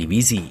erano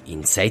divisi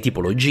in 6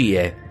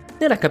 tipologie.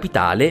 Nella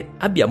capitale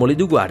abbiamo le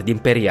 2 guardie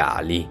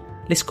imperiali.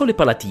 Le scuole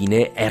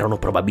palatine erano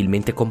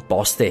probabilmente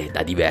composte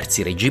da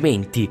diversi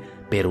reggimenti,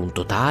 per un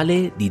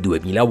totale di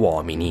 2.000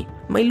 uomini,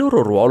 ma il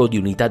loro ruolo di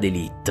unità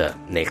d'élite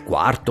nel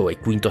IV e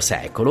V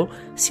secolo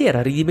si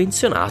era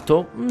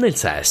ridimensionato nel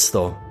VI.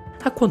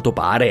 A quanto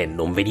pare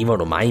non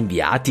venivano mai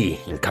inviati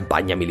in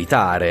campagna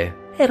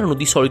militare, erano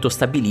di solito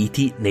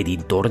stabiliti nei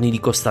dintorni di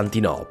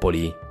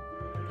Costantinopoli.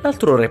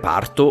 L'altro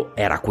reparto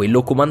era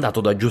quello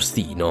comandato da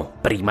Giustino,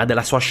 prima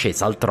della sua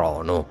ascesa al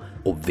trono,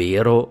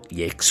 ovvero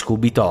gli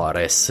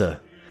excubitores.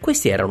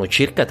 Questi erano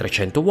circa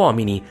 300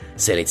 uomini,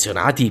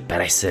 selezionati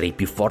per essere i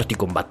più forti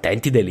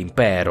combattenti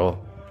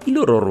dell'impero. Il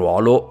loro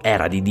ruolo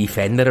era di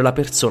difendere la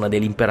persona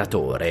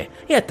dell'imperatore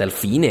e a tal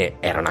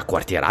fine erano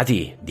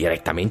acquartierati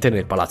direttamente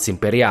nel palazzo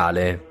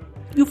imperiale.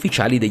 Gli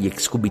ufficiali degli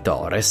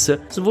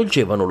excubitores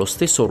svolgevano lo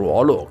stesso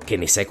ruolo che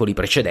nei secoli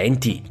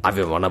precedenti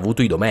avevano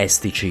avuto i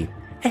domestici.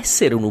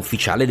 Essere un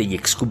ufficiale degli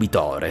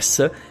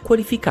excubitores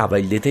qualificava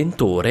il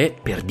detentore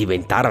per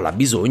diventare alla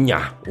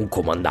bisogna un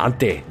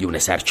comandante di un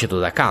esercito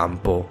da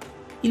campo.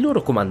 Il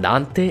loro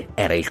comandante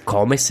era il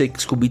comes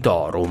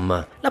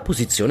excubitorum, la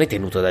posizione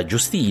tenuta da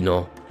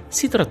Giustino.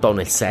 Si trattò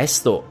nel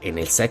VI e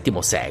nel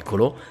VII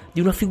secolo di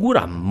una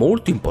figura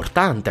molto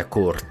importante a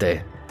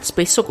corte,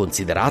 spesso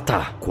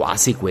considerata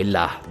quasi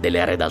quella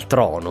dell'erede al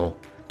trono.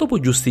 Dopo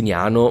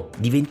Giustiniano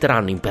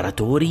diventeranno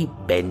imperatori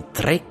ben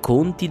 3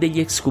 conti degli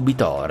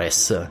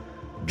excubitores: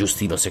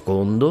 Giustino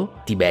II,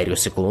 Tiberio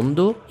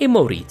II e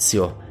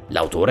Maurizio,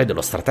 l'autore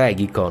dello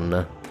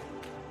Strategicon.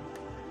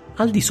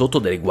 Al di sotto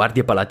delle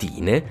guardie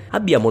palatine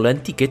abbiamo le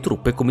antiche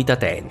truppe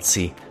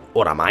comitatensi,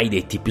 oramai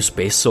detti più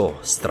spesso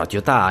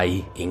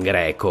stratiotai in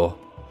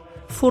greco.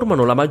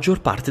 Formano la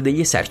maggior parte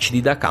degli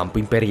eserciti da campo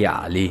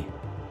imperiali.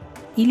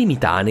 I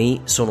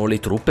limitanei sono le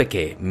truppe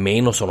che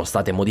meno sono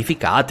state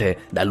modificate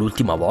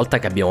dall'ultima volta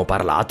che abbiamo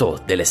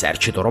parlato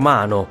dell'esercito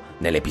romano,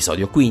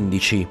 nell'episodio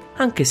 15,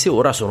 anche se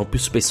ora sono più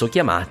spesso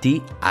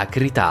chiamati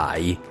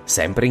acritai,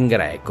 sempre in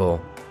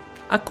greco.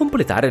 A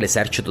completare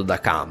l'esercito da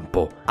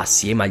campo,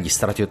 assieme agli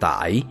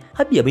stratiotai,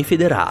 abbiamo i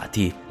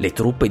federati, le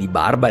truppe di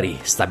barbari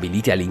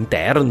stabiliti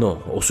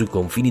all'interno o sui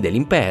confini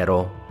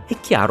dell'impero. È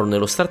chiaro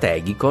nello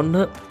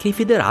Strategicon che i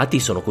federati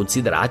sono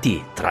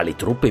considerati tra le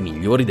truppe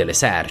migliori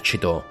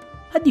dell'esercito.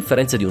 A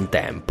differenza di un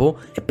tempo,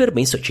 è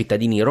permesso ai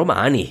cittadini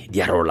romani di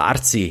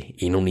arruolarsi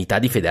in unità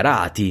di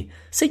federati,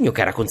 segno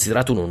che era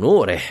considerato un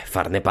onore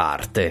farne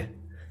parte.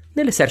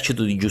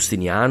 Nell'esercito di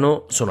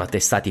Giustiniano sono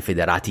attestati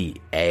federati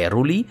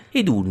eruli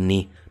ed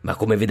unni, ma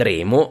come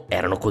vedremo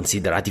erano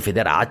considerati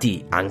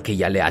federati anche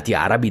gli alleati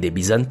arabi dei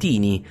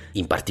bizantini,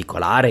 in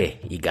particolare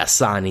i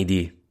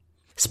Gassanidi.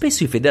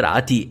 Spesso i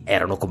federati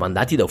erano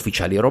comandati da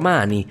ufficiali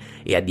romani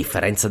e, a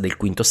differenza del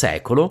V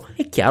secolo,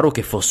 è chiaro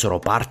che fossero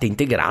parte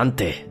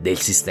integrante del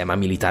sistema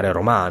militare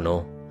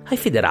romano. Ai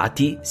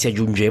federati si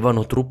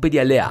aggiungevano truppe di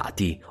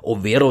alleati,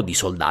 ovvero di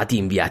soldati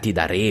inviati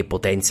da re e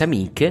potenze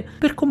amiche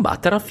per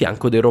combattere al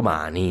fianco dei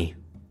romani.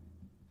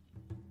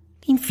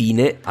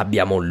 Infine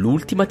abbiamo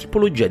l'ultima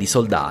tipologia di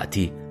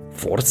soldati,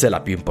 forse la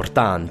più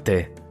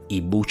importante,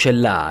 i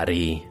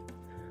bucellari.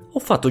 Ho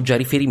fatto già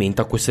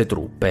riferimento a queste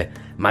truppe,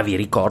 ma vi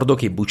ricordo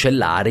che i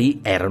bucellari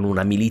erano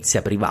una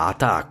milizia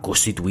privata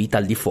costituita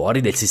al di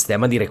fuori del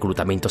sistema di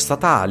reclutamento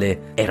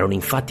statale. Erano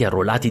infatti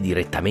arruolati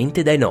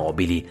direttamente dai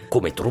nobili,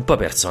 come truppa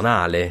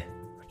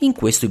personale. In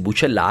questo i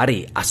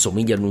bucellari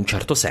assomigliano in un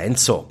certo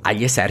senso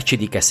agli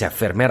eserciti che si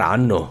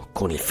affermeranno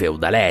con il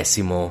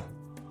feudalesimo.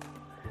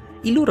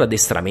 Il loro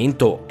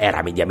addestramento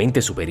era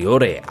mediamente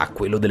superiore a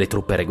quello delle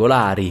truppe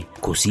regolari,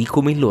 così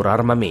come il loro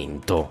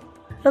armamento.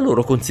 La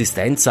loro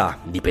consistenza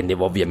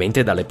dipendeva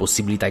ovviamente dalle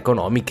possibilità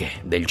economiche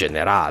del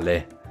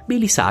generale.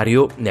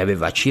 Belisario ne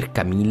aveva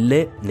circa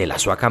 1000 nella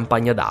sua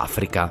campagna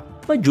d'Africa,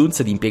 ma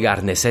giunse ad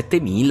impiegarne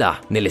 7000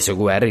 nelle sue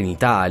guerre in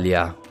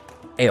Italia.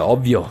 È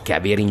ovvio che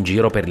avere in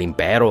giro per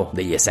l'impero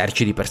degli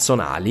eserciti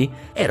personali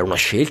era una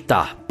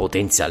scelta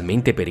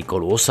potenzialmente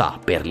pericolosa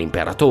per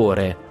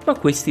l'imperatore, ma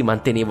questi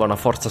manteneva una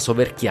forza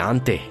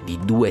soverchiante di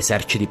 2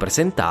 eserciti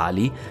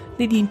presentali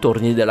nei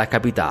dintorni della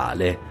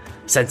capitale,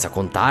 senza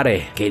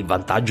contare che il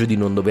vantaggio di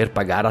non dover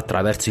pagare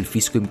attraverso il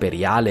fisco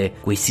imperiale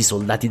questi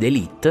soldati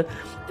d'élite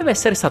deve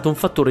essere stato un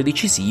fattore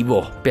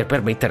decisivo per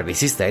permettere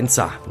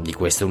l'esistenza di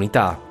queste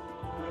unità.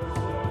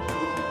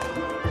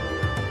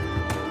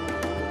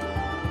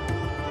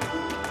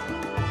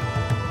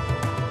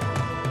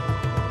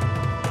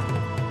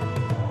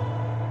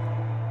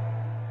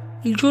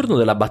 Il giorno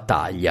della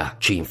battaglia,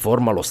 ci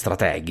informa lo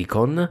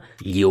Strategicon,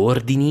 gli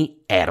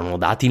ordini erano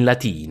dati in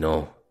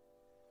latino.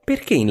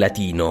 Perché in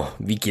latino,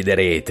 vi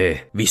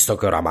chiederete, visto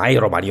che oramai i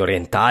romani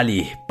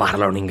orientali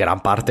parlano in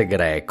gran parte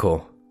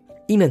greco?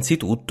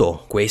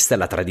 Innanzitutto, questa è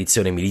la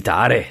tradizione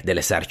militare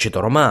dell'esercito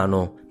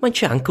romano, ma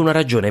c'è anche una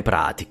ragione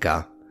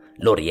pratica.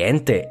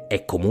 L'Oriente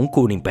è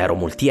comunque un impero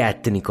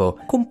multietnico,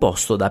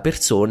 composto da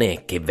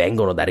persone che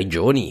vengono da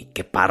regioni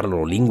che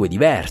parlano lingue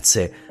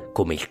diverse,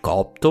 come il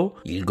copto,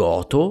 il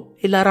goto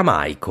e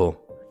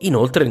l'aramaico.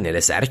 Inoltre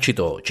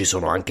nell'esercito ci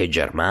sono anche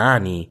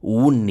germani,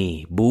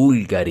 unni,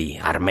 bulgari,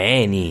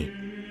 armeni.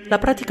 La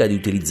pratica di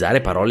utilizzare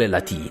parole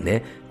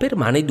latine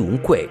permane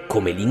dunque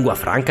come lingua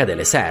franca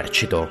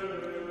dell'esercito.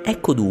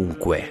 Ecco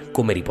dunque,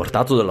 come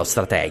riportato dallo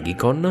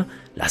Strategicon,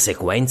 la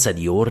sequenza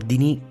di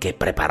ordini che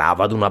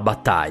preparava ad una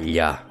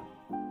battaglia.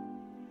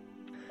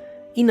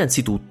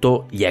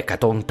 Innanzitutto gli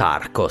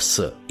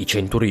Hecatontarchos, i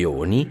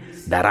centurioni,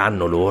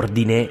 daranno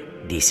l'ordine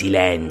di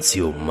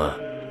silenzium,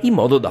 in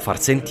modo da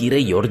far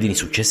sentire gli ordini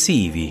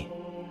successivi.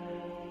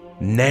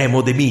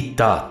 Nemo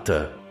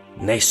demittat,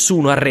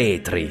 nessuno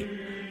arretri,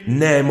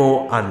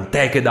 nemo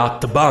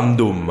antecedat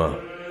bandum,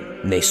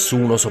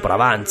 nessuno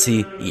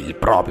sopravanzi il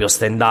proprio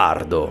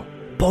stendardo.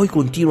 Poi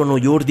continuano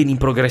gli ordini in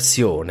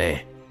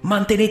progressione.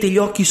 Mantenete gli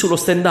occhi sullo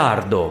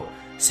stendardo,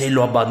 se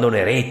lo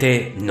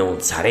abbandonerete non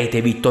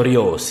sarete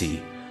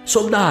vittoriosi.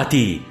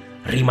 Soldati,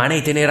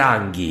 rimanete nei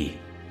ranghi.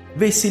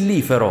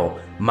 Vessillifero,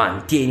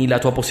 mantieni la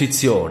tua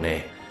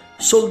posizione.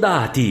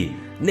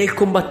 Soldati, nel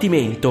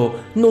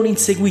combattimento non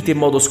inseguite in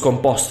modo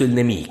scomposto il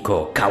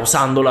nemico,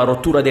 causando la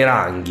rottura dei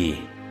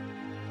ranghi.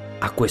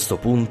 A questo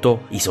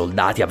punto i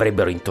soldati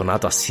avrebbero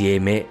intonato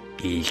assieme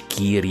il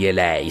Kyrie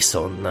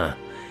eleison,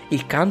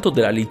 il canto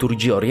della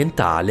liturgia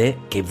orientale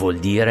che vuol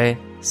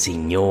dire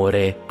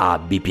Signore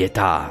abbi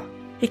pietà,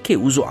 e che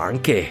uso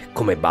anche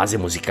come base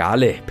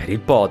musicale per il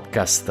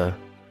podcast.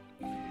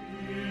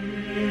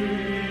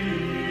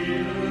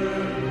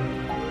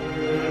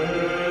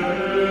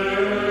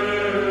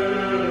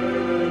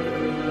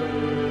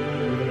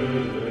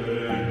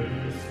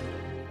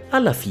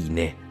 Alla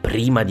fine,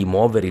 prima di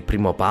muovere il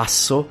primo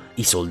passo,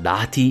 i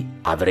soldati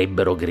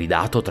avrebbero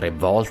gridato 3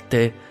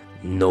 volte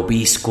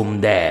Nobiscum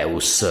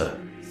Deus,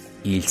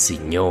 il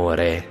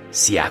Signore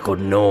sia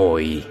con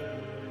noi.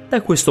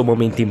 Da questo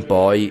momento in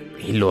poi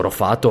il loro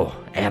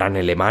fato era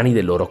nelle mani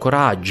del loro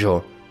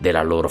coraggio,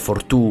 della loro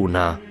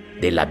fortuna,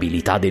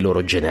 dell'abilità dei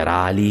loro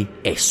generali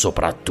e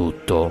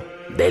soprattutto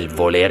del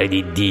volere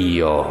di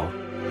Dio.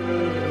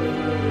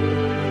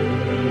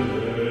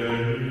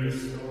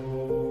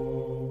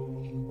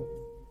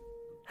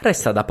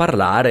 Resta da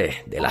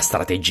parlare della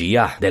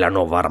strategia della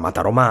nuova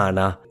armata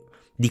romana,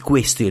 di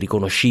questo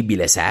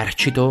irriconoscibile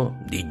esercito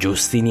di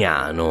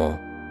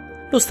Giustiniano.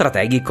 Lo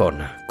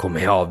strategicon,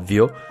 come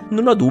ovvio,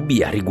 non ha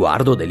dubbi a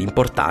riguardo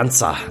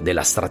dell'importanza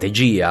della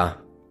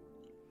strategia.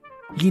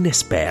 Gli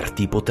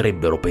inesperti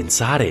potrebbero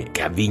pensare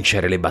che a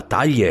vincere le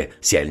battaglie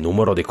sia il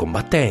numero dei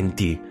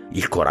combattenti,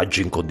 il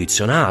coraggio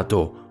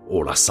incondizionato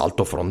o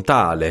l'assalto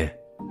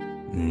frontale.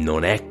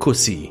 Non è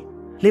così.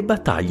 Le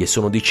battaglie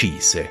sono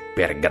decise,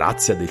 per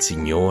grazia del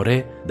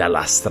Signore,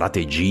 dalla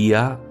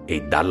strategia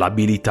e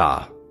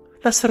dall'abilità.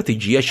 La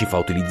strategia ci fa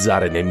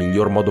utilizzare nel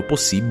miglior modo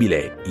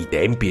possibile i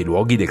tempi e i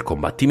luoghi del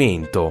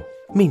combattimento,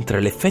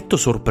 mentre l'effetto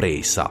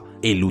sorpresa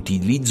e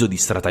l'utilizzo di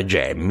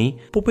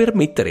stratagemmi può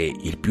permettere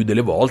il più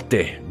delle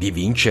volte di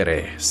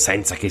vincere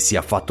senza che sia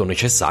affatto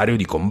necessario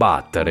di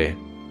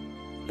combattere.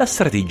 La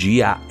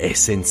strategia è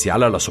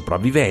essenziale alla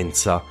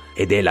sopravvivenza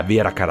ed è la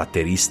vera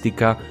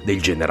caratteristica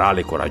del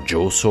generale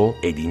coraggioso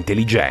ed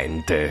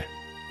intelligente.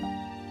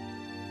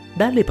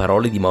 Dalle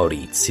parole di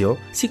Maurizio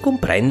si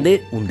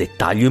comprende un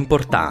dettaglio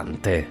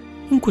importante.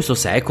 In questo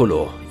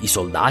secolo i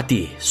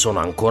soldati sono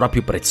ancora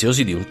più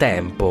preziosi di un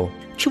tempo.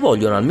 Ci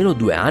vogliono almeno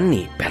 2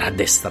 anni per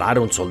addestrare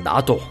un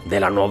soldato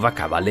della nuova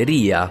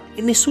cavalleria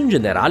e nessun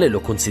generale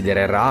lo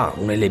considererà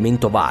un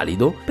elemento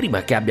valido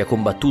prima che abbia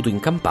combattuto in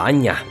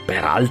campagna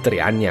per altri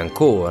anni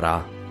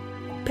ancora.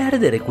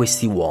 Perdere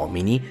questi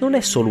uomini non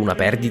è solo una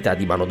perdita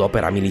di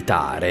manodopera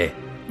militare,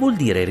 vuol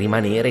dire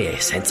rimanere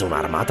senza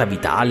un'armata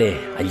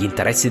vitale agli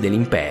interessi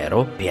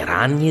dell'impero per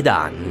anni ed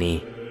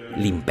anni.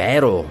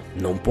 L'impero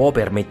non può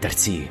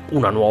permettersi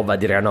una nuova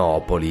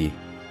Adrianopoli.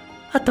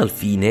 A tal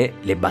fine,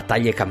 le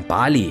battaglie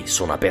campali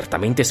sono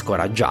apertamente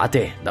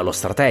scoraggiate dallo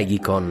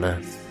strategicon.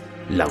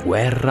 La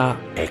guerra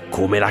è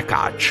come la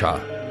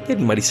caccia. Gli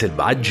animali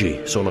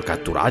selvaggi sono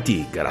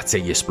catturati grazie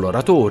agli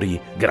esploratori,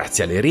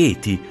 grazie alle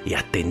reti e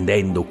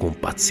attendendo con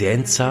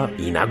pazienza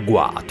in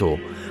agguato,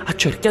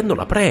 accerchiando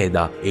la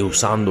preda e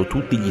usando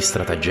tutti gli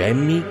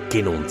stratagemmi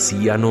che non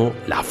siano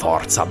la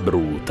forza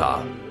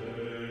bruta.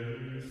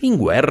 In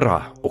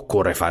guerra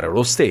occorre fare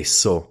lo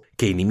stesso,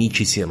 che i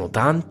nemici siano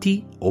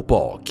tanti o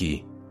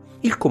pochi.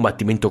 Il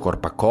combattimento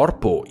corpo a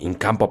corpo in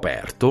campo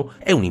aperto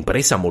è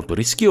un'impresa molto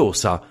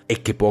rischiosa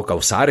e che può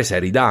causare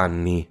seri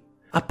danni.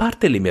 A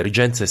parte le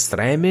emergenze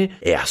estreme,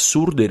 è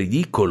assurdo e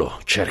ridicolo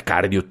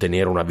cercare di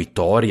ottenere una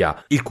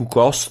vittoria il cui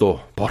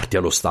costo porti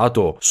allo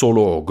stato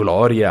solo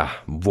gloria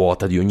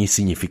vuota di ogni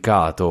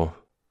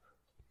significato.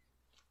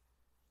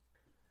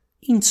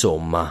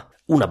 Insomma,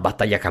 una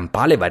battaglia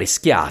campale va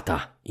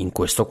rischiata, in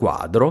questo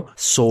quadro,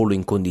 solo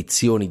in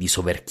condizioni di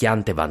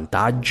soverchiante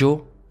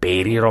vantaggio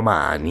per i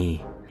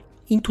romani.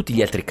 In tutti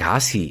gli altri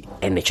casi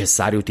è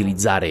necessario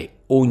utilizzare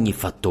ogni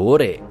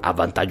fattore a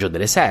vantaggio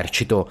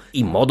dell'esercito,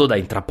 in modo da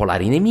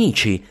intrappolare i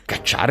nemici,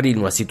 cacciarli in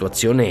una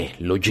situazione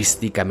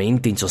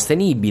logisticamente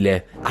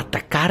insostenibile,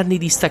 attaccarne i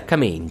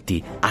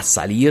distaccamenti,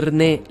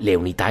 assalirne le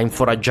unità in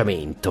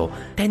foraggiamento,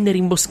 tendere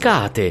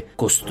imboscate,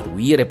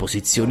 costruire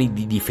posizioni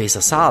di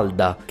difesa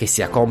salda che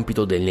sia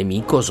compito del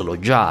nemico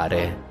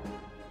sloggiare.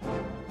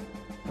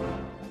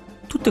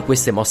 Tutte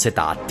queste mosse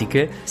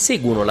tattiche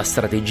seguono la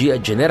strategia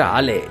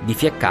generale di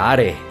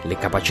fiaccare le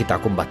capacità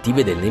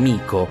combattive del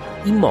nemico,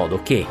 in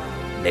modo che,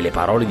 nelle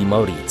parole di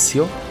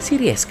Maurizio, si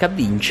riesca a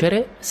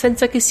vincere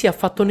senza che sia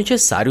affatto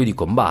necessario di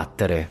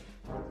combattere.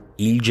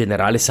 Il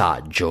generale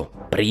saggio,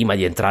 prima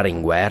di entrare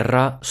in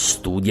guerra,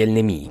 studia il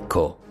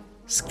nemico,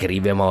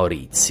 scrive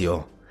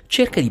Maurizio.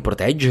 Cerca di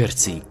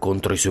proteggersi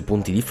contro i suoi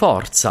punti di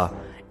forza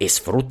e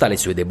sfrutta le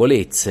sue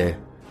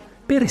debolezze.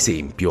 Per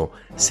esempio,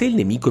 se il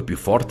nemico è più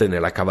forte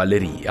nella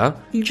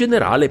cavalleria, il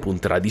generale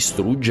punterà a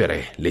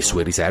distruggere le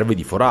sue riserve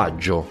di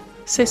foraggio.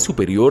 Se è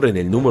superiore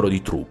nel numero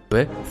di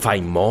truppe, fa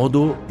in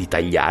modo di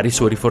tagliare i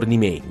suoi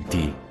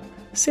rifornimenti.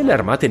 Se le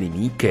armate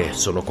nemiche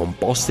sono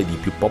composte di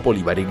più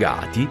popoli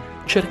variegati,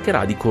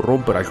 cercherà di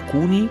corrompere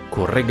alcuni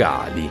con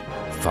regali,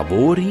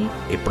 favori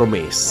e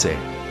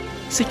promesse.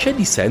 Se c'è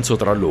dissenso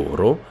tra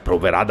loro,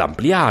 proverà ad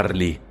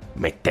ampliarli,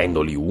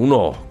 mettendoli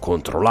uno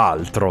contro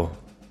l'altro.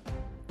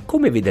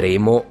 Come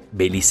vedremo,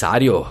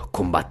 Belisario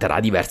combatterà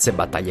diverse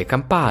battaglie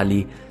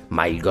campali,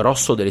 ma il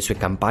grosso delle sue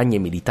campagne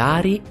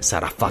militari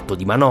sarà fatto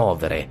di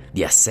manovre,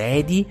 di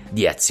assedi,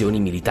 di azioni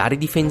militari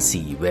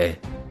difensive,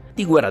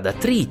 di guerra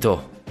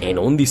d'attrito e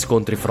non di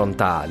scontri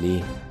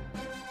frontali.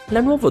 La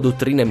nuova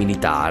dottrina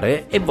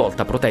militare è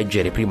volta a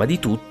proteggere prima di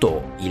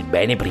tutto il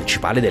bene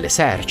principale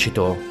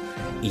dell'esercito,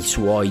 i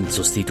suoi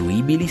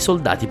insostituibili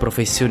soldati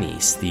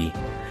professionisti,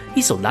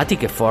 i soldati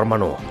che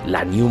formano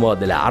la New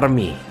Model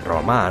Army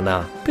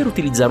romana, per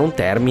utilizzare un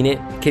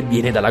termine che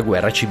viene dalla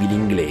guerra civile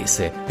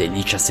inglese del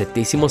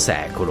XVII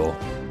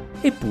secolo.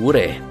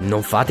 Eppure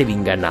non fatevi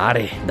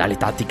ingannare dalle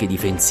tattiche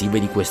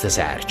difensive di questo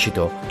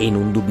esercito e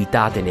non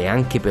dubitate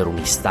neanche per un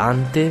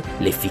istante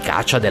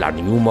l'efficacia della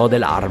New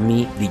Model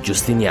Army di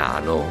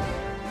Giustiniano.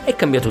 È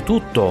cambiato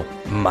tutto,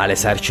 ma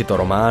l'esercito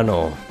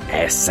romano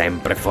è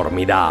sempre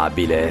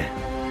formidabile.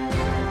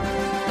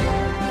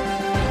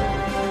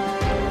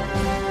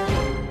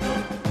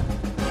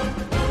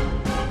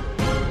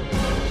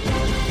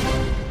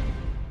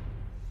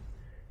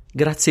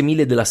 Grazie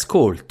mille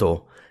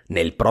dell'ascolto.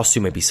 Nel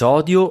prossimo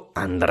episodio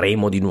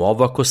andremo di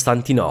nuovo a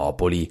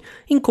Costantinopoli,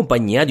 in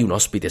compagnia di un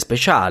ospite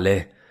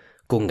speciale.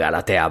 Con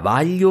Galatea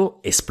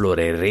Vaglio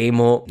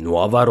esploreremo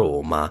Nuova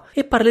Roma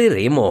e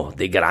parleremo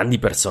dei grandi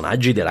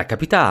personaggi della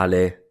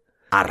capitale.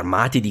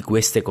 Armati di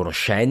queste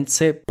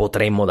conoscenze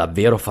potremmo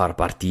davvero far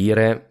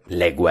partire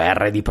le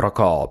guerre di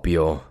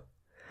Procopio,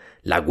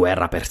 la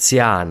guerra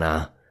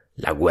persiana,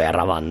 la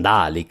guerra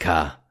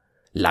vandalica,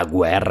 la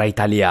guerra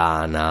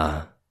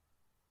italiana.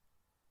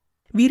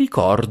 Vi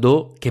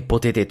ricordo che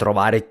potete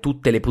trovare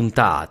tutte le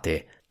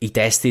puntate, i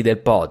testi del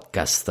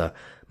podcast,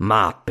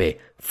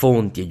 mappe,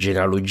 fonti e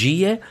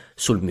genealogie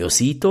sul mio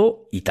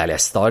sito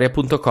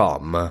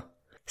italiastoria.com.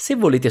 Se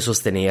volete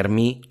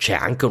sostenermi, c'è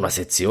anche una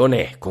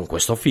sezione con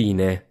questo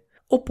fine.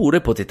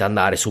 Oppure potete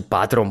andare su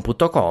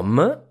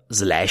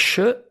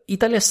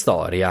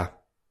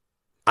patreon.com/italiastoria.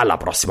 Alla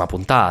prossima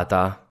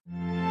puntata!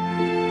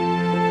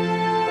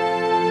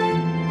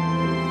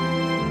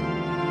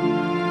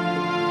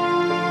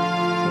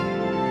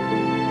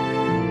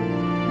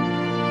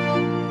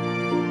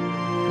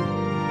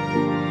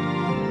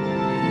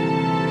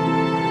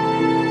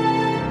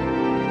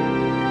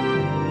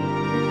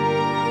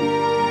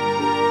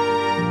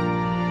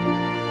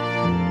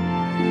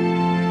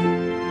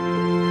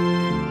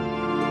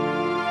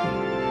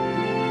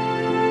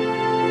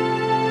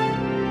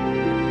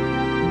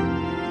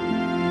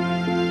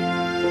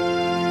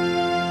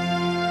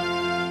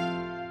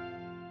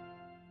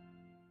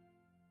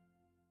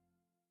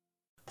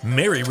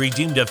 Mary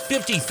redeemed a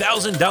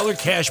 $50,000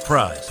 cash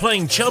prize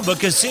playing Chumba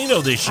Casino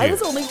this year. I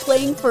was only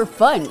playing for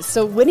fun,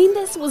 so winning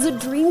this was a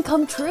dream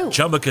come true.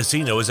 Chumba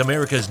Casino is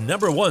America's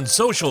 #1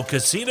 social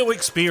casino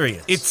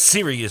experience. It's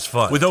serious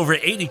fun. With over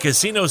 80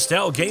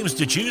 casino-style games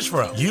to choose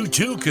from, you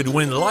too could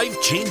win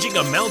life-changing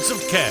amounts of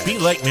cash. Be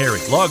like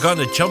Mary. Log on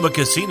to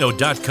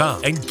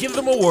ChumbaCasino.com and give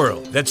them a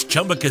whirl. That's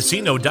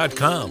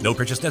ChumbaCasino.com. No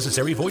purchase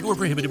necessary. Void where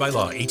prohibited by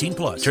law. 18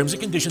 plus. Terms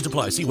and conditions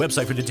apply. See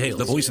website for details.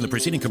 The voice in the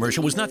preceding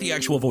commercial was not the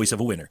actual voice of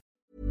a winner.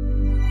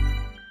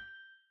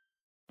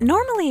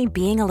 Normally,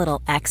 being a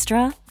little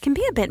extra can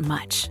be a bit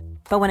much,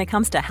 but when it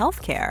comes to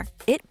healthcare,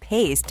 it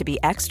pays to be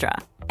extra.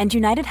 And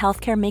United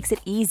Healthcare makes it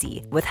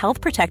easy with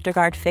Health Protector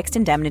Guard fixed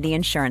indemnity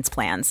insurance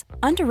plans.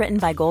 Underwritten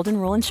by Golden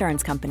Rule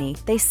Insurance Company,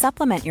 they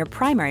supplement your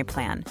primary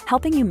plan,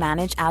 helping you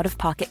manage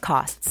out-of-pocket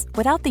costs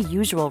without the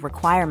usual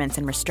requirements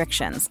and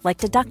restrictions like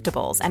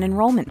deductibles and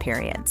enrollment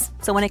periods.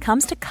 So when it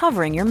comes to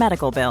covering your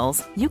medical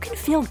bills, you can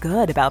feel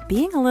good about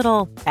being a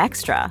little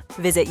extra.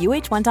 Visit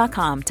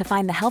uh1.com to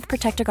find the Health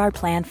Protector Guard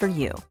plan for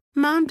you.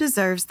 Mom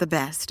deserves the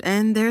best,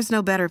 and there's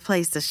no better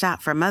place to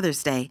shop for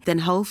Mother's Day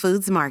than Whole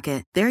Foods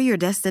Market. They're your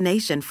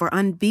destination for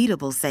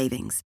unbeatable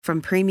savings, from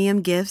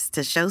premium gifts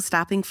to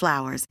show-stopping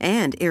flowers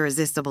and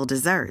irresistible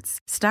desserts.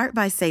 Start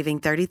by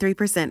saving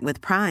 33% with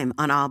Prime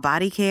on all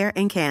body care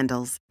and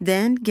candles.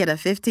 Then get a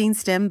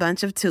 15-stem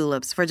bunch of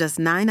tulips for just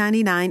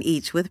 $9.99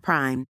 each with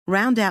Prime.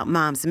 Round out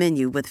Mom's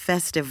menu with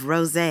festive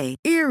rosé,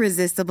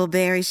 irresistible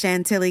berry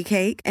chantilly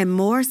cake, and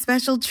more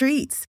special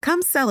treats.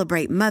 Come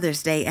celebrate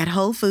Mother's Day at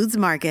Whole Foods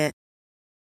Market.